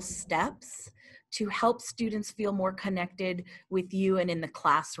 doable steps to help students feel more connected with you and in the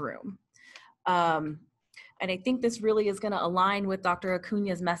classroom. And I think this really is going to align with Dr.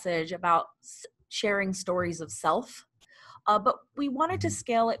 Acuña's message about sharing stories of self, but we wanted to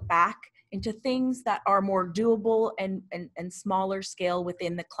scale it back into things that are more doable and smaller scale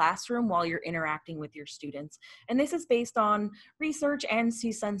within the classroom while you're interacting with your students. And this is based on research and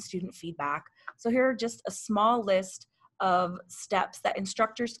CSUN student feedback. So here are just a small list of steps that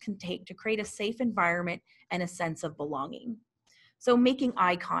instructors can take to create a safe environment and a sense of belonging. So making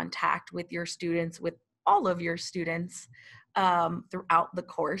eye contact with your students, with all of your students throughout the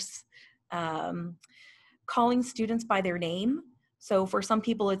course. Calling students by their name. So for some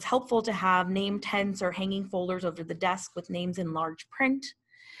people, it's helpful to have name tents or hanging folders over the desk with names in large print.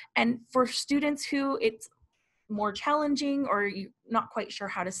 And for students who it's more challenging or you're not quite sure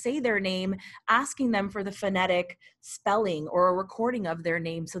how to say their name, asking them for the phonetic spelling or a recording of their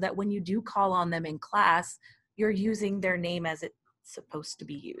name so that when you do call on them in class, you're using their name as it's supposed to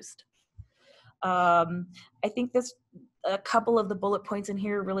be used. I think a couple of the bullet points in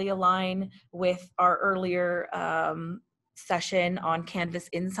here really align with our earlier session on Canvas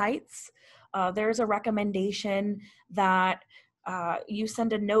Insights. There's a recommendation that you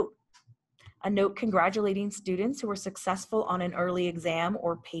send a note congratulating students who were successful on an early exam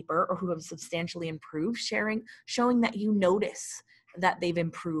or paper or who have substantially improved, showing that you notice that they've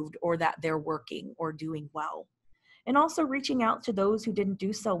improved or that they're working or doing well. And also reaching out to those who didn't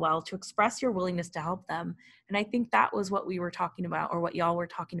do so well to express your willingness to help them. And I think that was what we were talking about, or what y'all were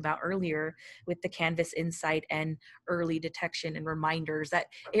talking about earlier with the Canvas Insight and early detection and reminders, that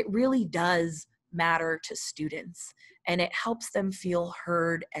it really does matter to students and it helps them feel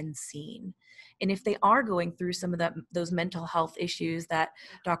heard and seen. And if they are going through some of those mental health issues that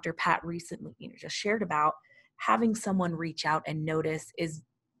Dr. Pat recently just shared about, having someone reach out and notice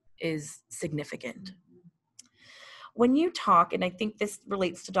is significant. When you talk, and I think this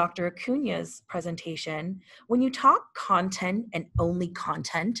relates to Dr. Acuna's presentation, when you talk content and only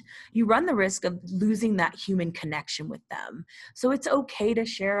content, you run the risk of losing that human connection with them. So it's okay to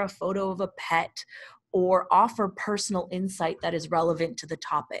share a photo of a pet or offer personal insight that is relevant to the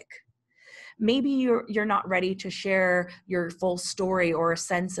topic. Maybe you're not ready to share your full story or a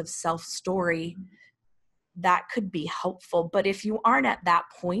sense of self-story. That could be helpful. But if you aren't at that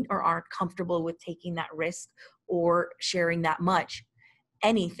point or aren't comfortable with taking that risk or sharing that much,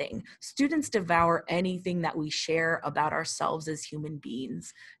 anything. Students devour anything that we share about ourselves as human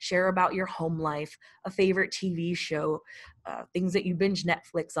beings. Share about your home life, a favorite TV show, things that you binge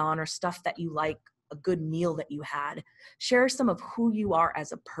Netflix on, or stuff that you like, a good meal that you had. Share some of who you are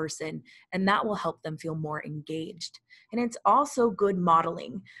as a person, and that will help them feel more engaged. And it's also good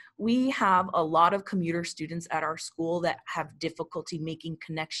modeling. We have a lot of commuter students at our school that have difficulty making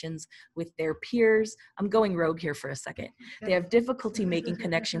connections with their peers. I'm going rogue here for a second. They have difficulty making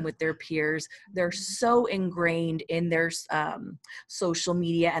connection with their peers. They're so ingrained in their social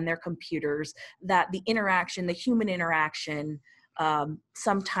media and their computers that the human interaction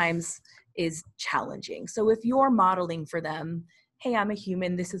sometimes is challenging. So if you're modeling for them, hey, I'm a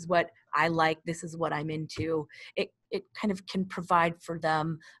human, this is what I like, this is what I'm into, it kind of can provide for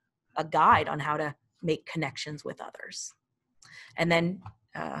them a guide on how to make connections with others. And then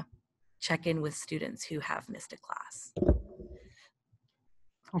check in with students who have missed a class.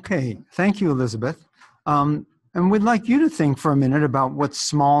 Okay, thank you, Elizabeth. And we'd like you to think for a minute about what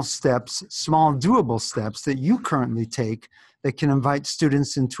small doable steps that you currently take that can invite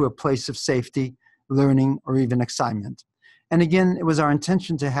students into a place of safety, learning, or even excitement. And again, it was our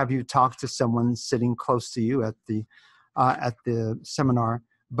intention to have you talk to someone sitting close to you at the seminar.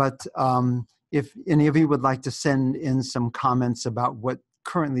 But if any of you would like to send in some comments about what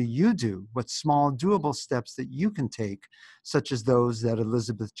currently you do, what small doable steps that you can take, such as those that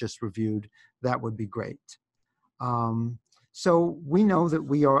Elizabeth just reviewed, that would be great. So we know that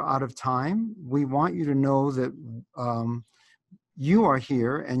we are out of time. We want you to know that you are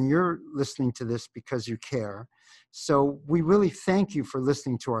here and you're listening to this because you care. So we really thank you for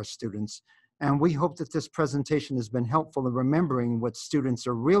listening to our students. And we hope that this presentation has been helpful in remembering what students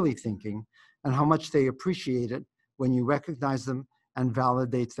are really thinking and how much they appreciate it when you recognize them and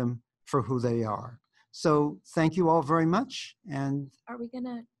validate them for who they are. So thank you all very much. And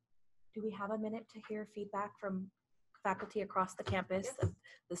do we have a minute to hear feedback from faculty across the campus of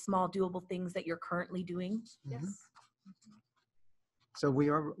the small doable things that you're currently doing? Yes. So we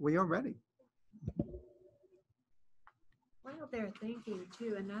are ready. While they're thinking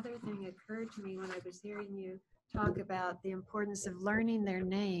too, another thing occurred to me when I was hearing you talk about the importance of learning their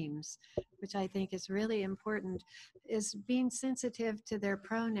names, which I think is really important, is being sensitive to their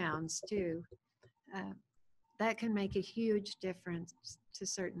pronouns too. That can make a huge difference to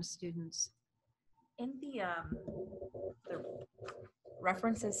certain students. In the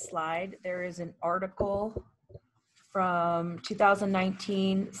references slide, there is an article from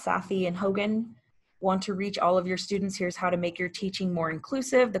 2019, Safi and Hogan. Want to reach all of your students, here's how to make your teaching more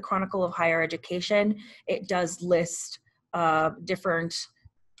inclusive, the Chronicle of Higher Education. It does list different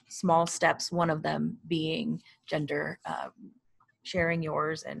small steps, one of them being gender, sharing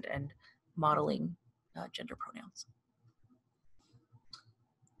yours and modeling gender pronouns.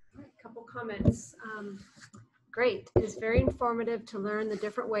 A couple comments. Great. It's very informative to learn the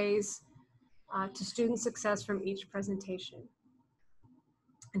different ways to student success from each presentation.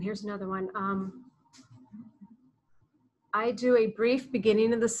 And here's another one. I do a brief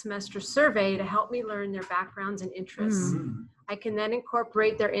beginning of the semester survey to help me learn their backgrounds and interests. I can then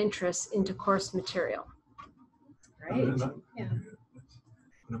incorporate their interests into course material. Great. Yeah.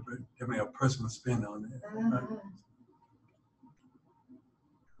 Give me a personal spin on it.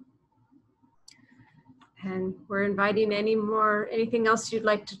 And we're inviting anything else you'd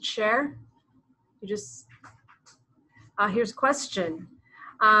like to share? Here's a question.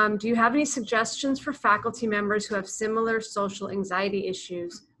 Do you have any suggestions for faculty members who have similar social anxiety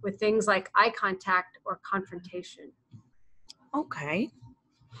issues with things like eye contact or confrontation? Okay.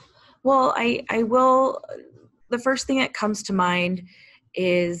 Well, I will, the first thing that comes to mind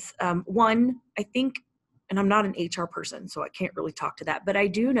is one, I think, and I'm not an HR person, so I can't really talk to that, but I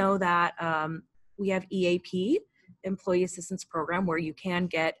do know that we have EAP, Employee Assistance Program, where you can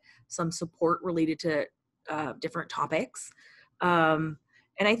get some support related to different topics. And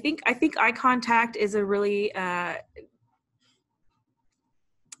I think eye contact is a really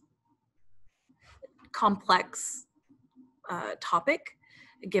complex topic,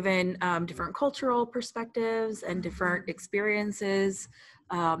 given different cultural perspectives and different experiences.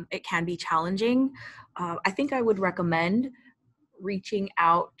 It can be challenging. I think I would recommend reaching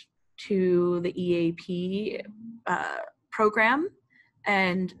out to the EAP program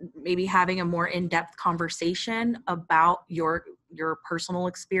and maybe having a more in-depth conversation about your personal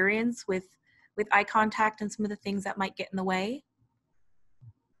experience with eye contact and some of the things that might get in the way.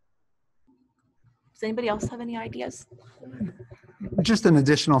 Does anybody else have any ideas? Just an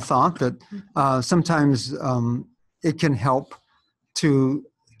additional thought that sometimes it can help to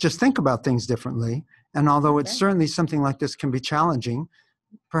just think about things differently. And although it's certainly something like this can be challenging,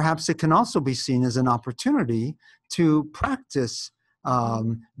 perhaps it can also be seen as an opportunity to practice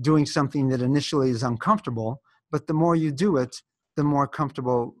doing something that initially is uncomfortable, but the more you do it, the more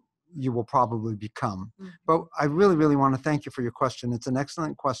comfortable you will probably become. But I really, really want to thank you for your question. It's an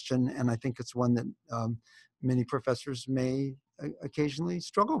excellent question, and I think it's one that many professors may occasionally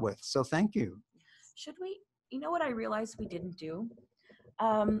struggle with. So thank you. Should we, you know what I realized we didn't do?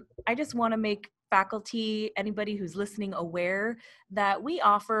 I just want to make faculty, anybody who's listening, aware that we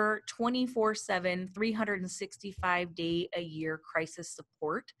offer 24/7, 365-day-a-year crisis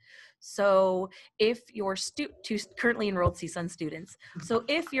support. So if your currently enrolled CSUN students, so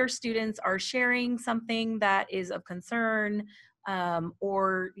if your students are sharing something that is of concern,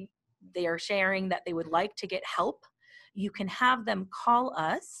 or they are sharing that they would like to get help, you can have them call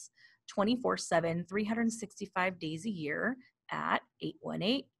us 24/7, 365 days a year at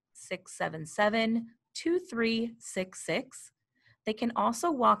 818-677-2366. They can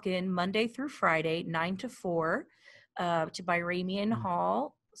also walk in Monday through Friday, 9 to 4, to Byramian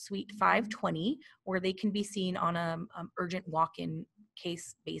Hall, Suite 520, where they can be seen on an urgent walk-in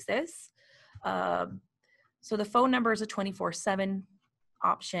case basis. So the phone number is a 24/7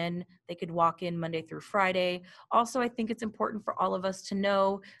 option. They could walk in Monday through Friday. Also, I think it's important for all of us to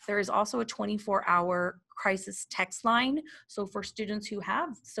know there is also a 24-hour crisis text line. So for students who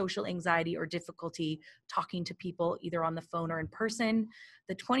have social anxiety or difficulty talking to people either on the phone or in person,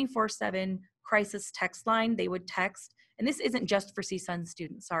 the 24/7 crisis text line, they would text, and this isn't just for CSUN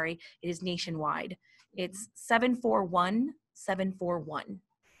students, sorry, it is nationwide. It's 741-741.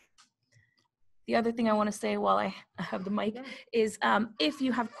 The other thing I want to say while I have the mic is if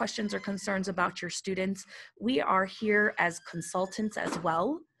you have questions or concerns about your students, we are here as consultants as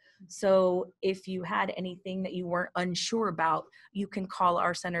well. So if you had anything that you weren't unsure about, you can call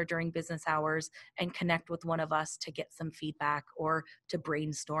our center during business hours and connect with one of us to get some feedback or to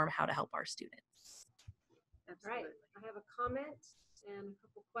brainstorm how to help our students. That's right. I have a comment and a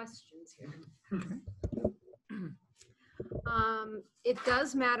couple questions here. It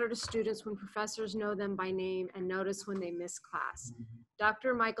does matter to students when professors know them by name and notice when they miss class.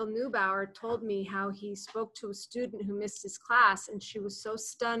 Dr. Michael Neubauer told me how he spoke to a student who missed his class and she was so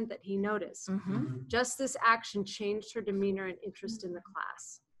stunned that he noticed. Just this action changed her demeanor and interest in the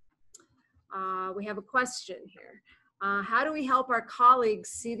class. We have a question here. How do we help our colleagues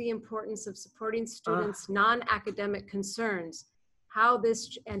see the importance of supporting students' non-academic concerns? How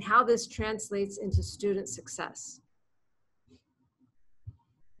this translates into student success?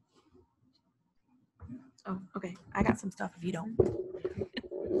 Oh, okay. I got some stuff if you don't.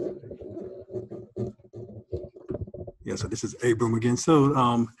 Yeah, so this is Abram again.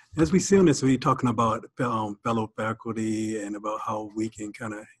 So as we see on this, we're talking about fellow faculty and about how we can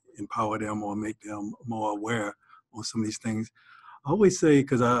kind of empower them or make them more aware on some of these things. I always say,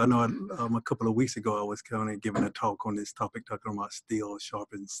 because I know a couple of weeks ago, I was kind of giving a talk on this topic, talking about steel,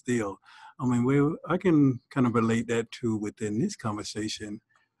 sharpened steel. I mean, I can kind of relate that to within this conversation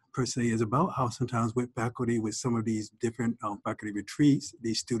per se is about how sometimes with faculty, with some of these different faculty retreats,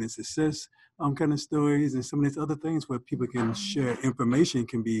 these student success kind of stories and some of these other things where people can share information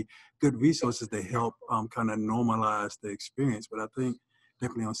can be good resources to help kind of normalize the experience. But I think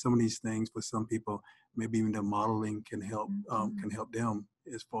definitely on some of these things for some people, maybe even the modeling can help them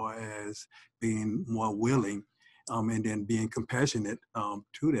as far as being more willing and then being compassionate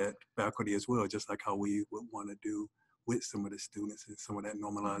to that faculty as well, just like how we would want to do with some of the students and some of that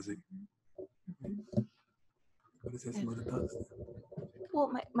normalizing. What is that, some other thoughts?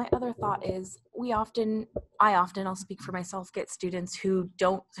 Well, my other thought is I'll speak for myself, get students who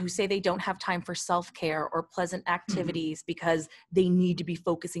say they don't have time for self-care or pleasant activities because they need to be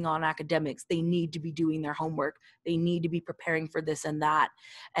focusing on academics. They need to be doing their homework. They need to be preparing for this and that.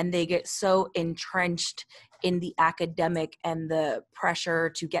 And they get so entrenched in the academic and the pressure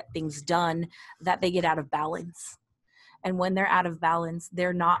to get things done that they get out of balance. And when they're out of balance,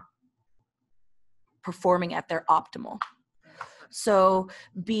 they're not performing at their optimal. So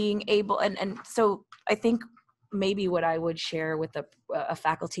being able, and so I think maybe what I would share with a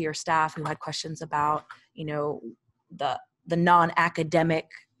faculty or staff who had questions about, the non-academic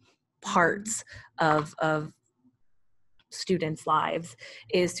parts of students' lives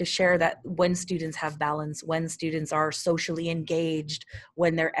is to share that when students have balance, when students are socially engaged,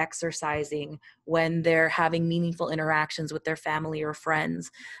 when they're exercising, when they're having meaningful interactions with their family or friends,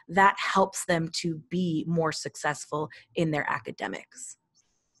 that helps them to be more successful in their academics.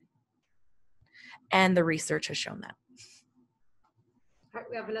 And the research has shown that. All right,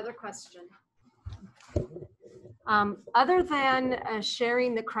 we have another question. Other than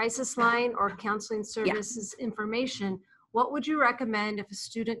sharing the crisis line or counseling services information, what would you recommend if a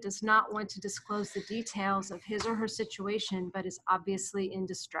student does not want to disclose the details of his or her situation, but is obviously in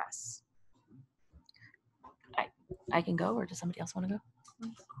distress? I can go, or does somebody else want to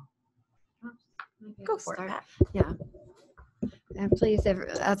go? Go for it, Pat. Yeah. And please,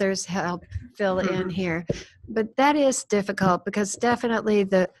 others help fill in here. But that is difficult because definitely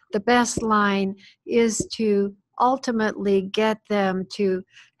the best line is to ultimately get them to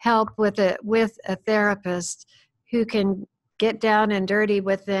help with a therapist who can get down and dirty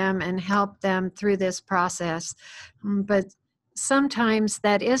with them and help them through this process. But sometimes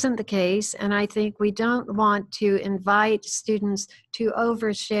that isn't the case, and I think we don't want to invite students to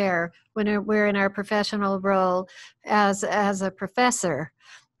overshare when we're in our professional role as a professor.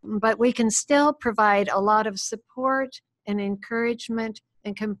 But we can still provide a lot of support and encouragement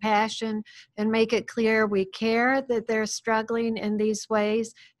and compassion and make it clear we care that they're struggling in these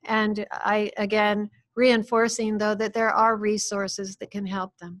ways. And again, reinforcing though that there are resources that can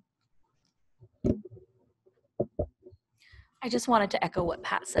help them. I just wanted to echo what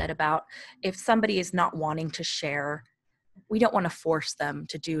Pat said about if somebody is not wanting to share, we don't want to force them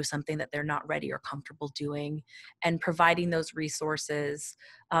to do something that they're not ready or comfortable doing, and providing those resources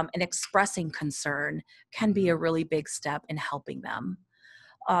and expressing concern can be a really big step in helping them.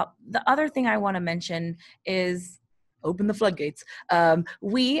 The other thing I want to mention is open the floodgates.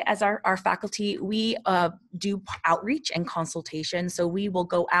 We, as our faculty, we do outreach and consultation. So we will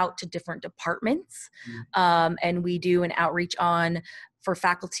go out to different departments and we do an outreach for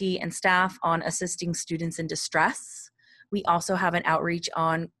faculty and staff on assisting students in distress. We also have an outreach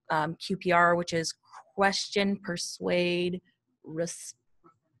on QPR, which is question, persuade,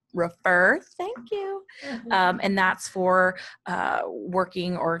 refer. Thank you. And that's for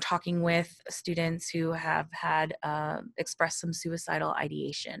working or talking with students who have had expressed some suicidal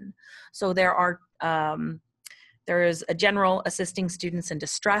ideation. So there is a general assisting students in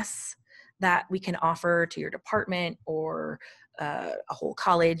distress that we can offer to your department or a whole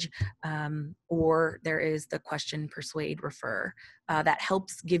college, or there is the question, persuade, refer that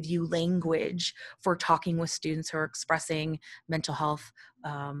helps give you language for talking with students who are expressing mental health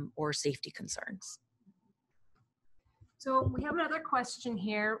or safety concerns. So we have another question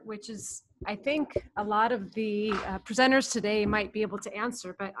here, which is, I think a lot of the presenters today might be able to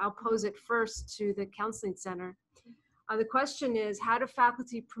answer, but I'll pose it first to the Counseling Center. The question is, how do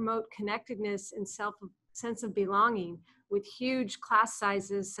faculty promote connectedness and sense of belonging with huge class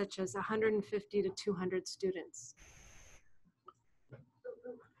sizes such as 150 to 200 students?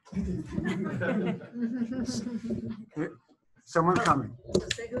 Someone coming.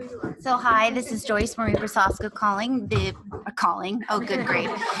 So hi, this is Joyce Marie Brasoska calling. Oh, good grief.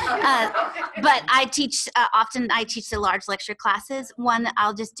 But I teach, often I teach the large lecture classes. One,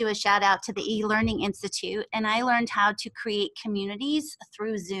 I'll just do a shout out to the eLearning Institute, and I learned how to create communities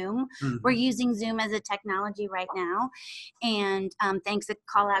through Zoom. We're using Zoom as a technology right now. And thanks a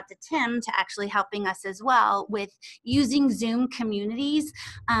call out to Tim to actually helping us as well with using Zoom communities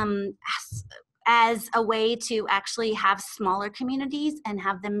as a way to actually have smaller communities and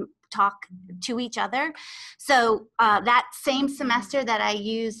have them talk to each other. So that same semester that I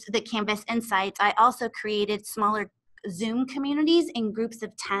used the Canvas Insights, I also created smaller Zoom communities in groups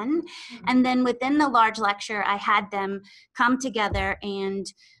of 10. And then within the large lecture, I had them come together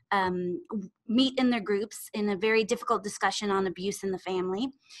and meet in their groups in a very difficult discussion on abuse in the family.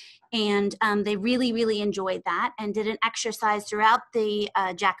 And they really, really enjoyed that and did an exercise throughout the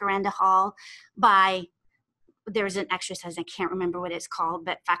Jacaranda Hall there's an exercise, I can't remember what it's called,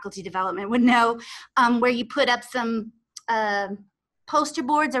 but faculty development would know, where you put up some poster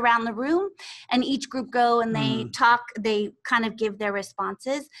boards around the room and each group go and they talk, they kind of give their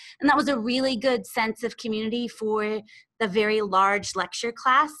responses. And that was a really good sense of community for the very large lecture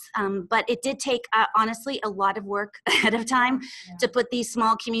class. But it did take, honestly, a lot of work ahead of time to put these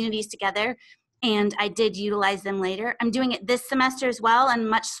small communities together. And I did utilize them later. I'm doing it this semester as well in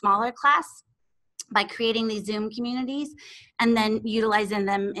much smaller class by creating these Zoom communities and then utilizing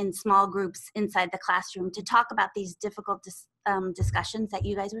them in small groups inside the classroom to talk about these difficult discussions that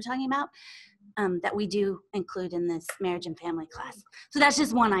you guys were talking about that we do include in this marriage and family class. So that's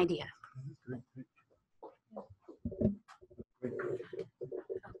just one idea. Do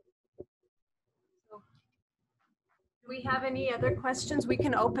we have any other questions? We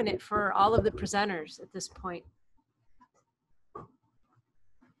can open it for all of the presenters at this point.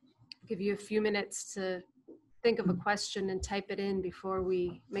 Give you a few minutes to think of a question and type it in before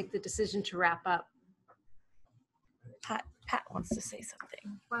we make the decision to wrap up. Pat wants to say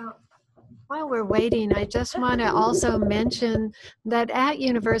something. Well, while we're waiting, I just want to also mention that at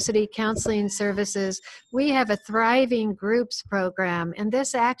University Counseling Services, we have a thriving groups program, and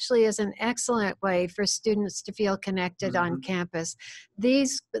this actually is an excellent way for students to feel connected on campus.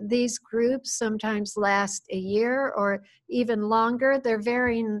 These groups sometimes last a year or even longer. They're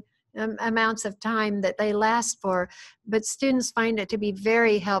varying amounts of time that they last for, but students find it to be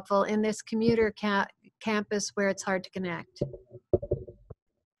very helpful in this commuter campus where it's hard to connect.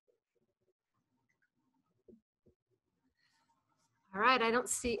 All right, I don't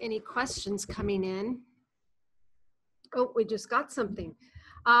see any questions coming in. Oh, we just got something.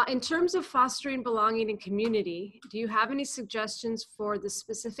 In terms of fostering belonging and community, do you have any suggestions for the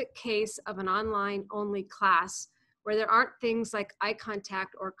specific case of an online only class where there aren't things like eye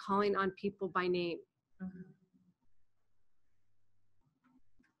contact or calling on people by name?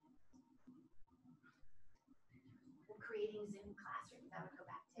 Creating Zoom classrooms, that would go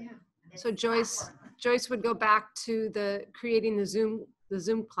back to. Yeah. So Joyce would go back to creating the Zoom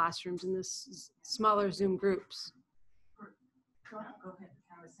classrooms in this smaller Zoom groups. Go ahead.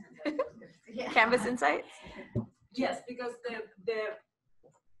 Canvas Insights? Yes, because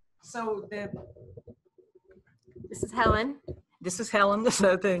This is Helen. This is Helen.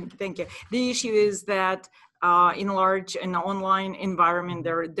 So thank you. The issue is that in an online environment,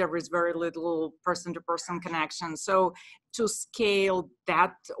 there is very little person-to-person connection. So to scale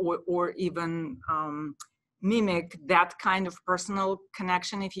that or even mimic that kind of personal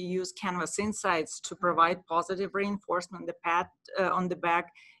connection, if you use Canvas Insights to provide positive reinforcement, the pat on the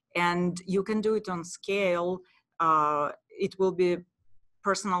back, and you can do it on scale, it will be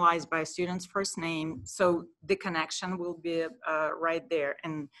personalized by a student's first name, so the connection will be right there.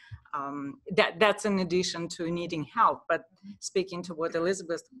 And that's in addition to needing help. But speaking to what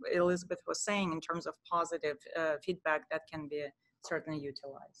Elizabeth was saying in terms of positive feedback, that can be certainly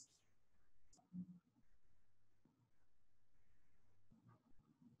utilized.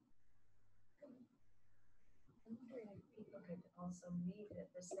 Also meet at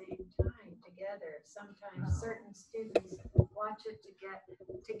the same time together. Sometimes certain students watch it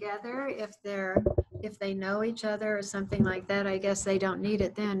together if they know each other or something like that. I guess they don't need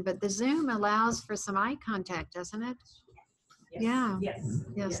it then. But the Zoom allows for some eye contact, doesn't it? Yes. Yeah. Yes.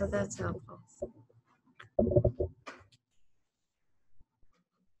 Yeah. Yes. So that's helpful.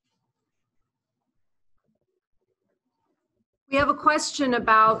 We have a question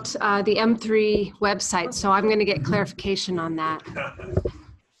about the M3 website, so I'm going to get clarification on that.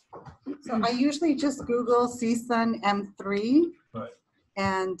 So I usually just Google CSUN M3,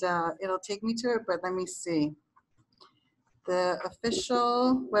 and it'll take me to it, but let me see. The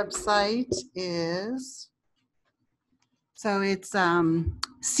official website is, so it's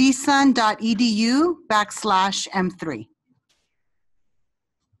csun.edu/M3.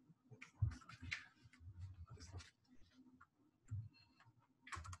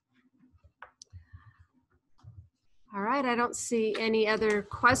 All right, I don't see any other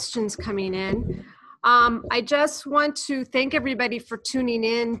questions coming in. I just want to thank everybody for tuning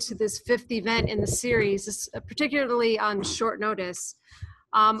in to this 5th event in the series, particularly on short notice.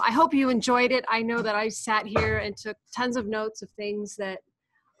 I hope you enjoyed it. I know that I sat here and took tons of notes of things that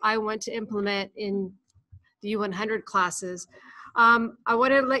I want to implement in the U100 classes. I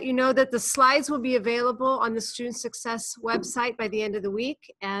want to let you know that the slides will be available on the Student Success website by the end of the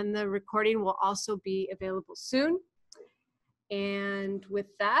week, and the recording will also be available soon. And with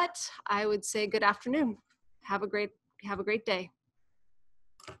that, I would say good afternoon. Have a great day.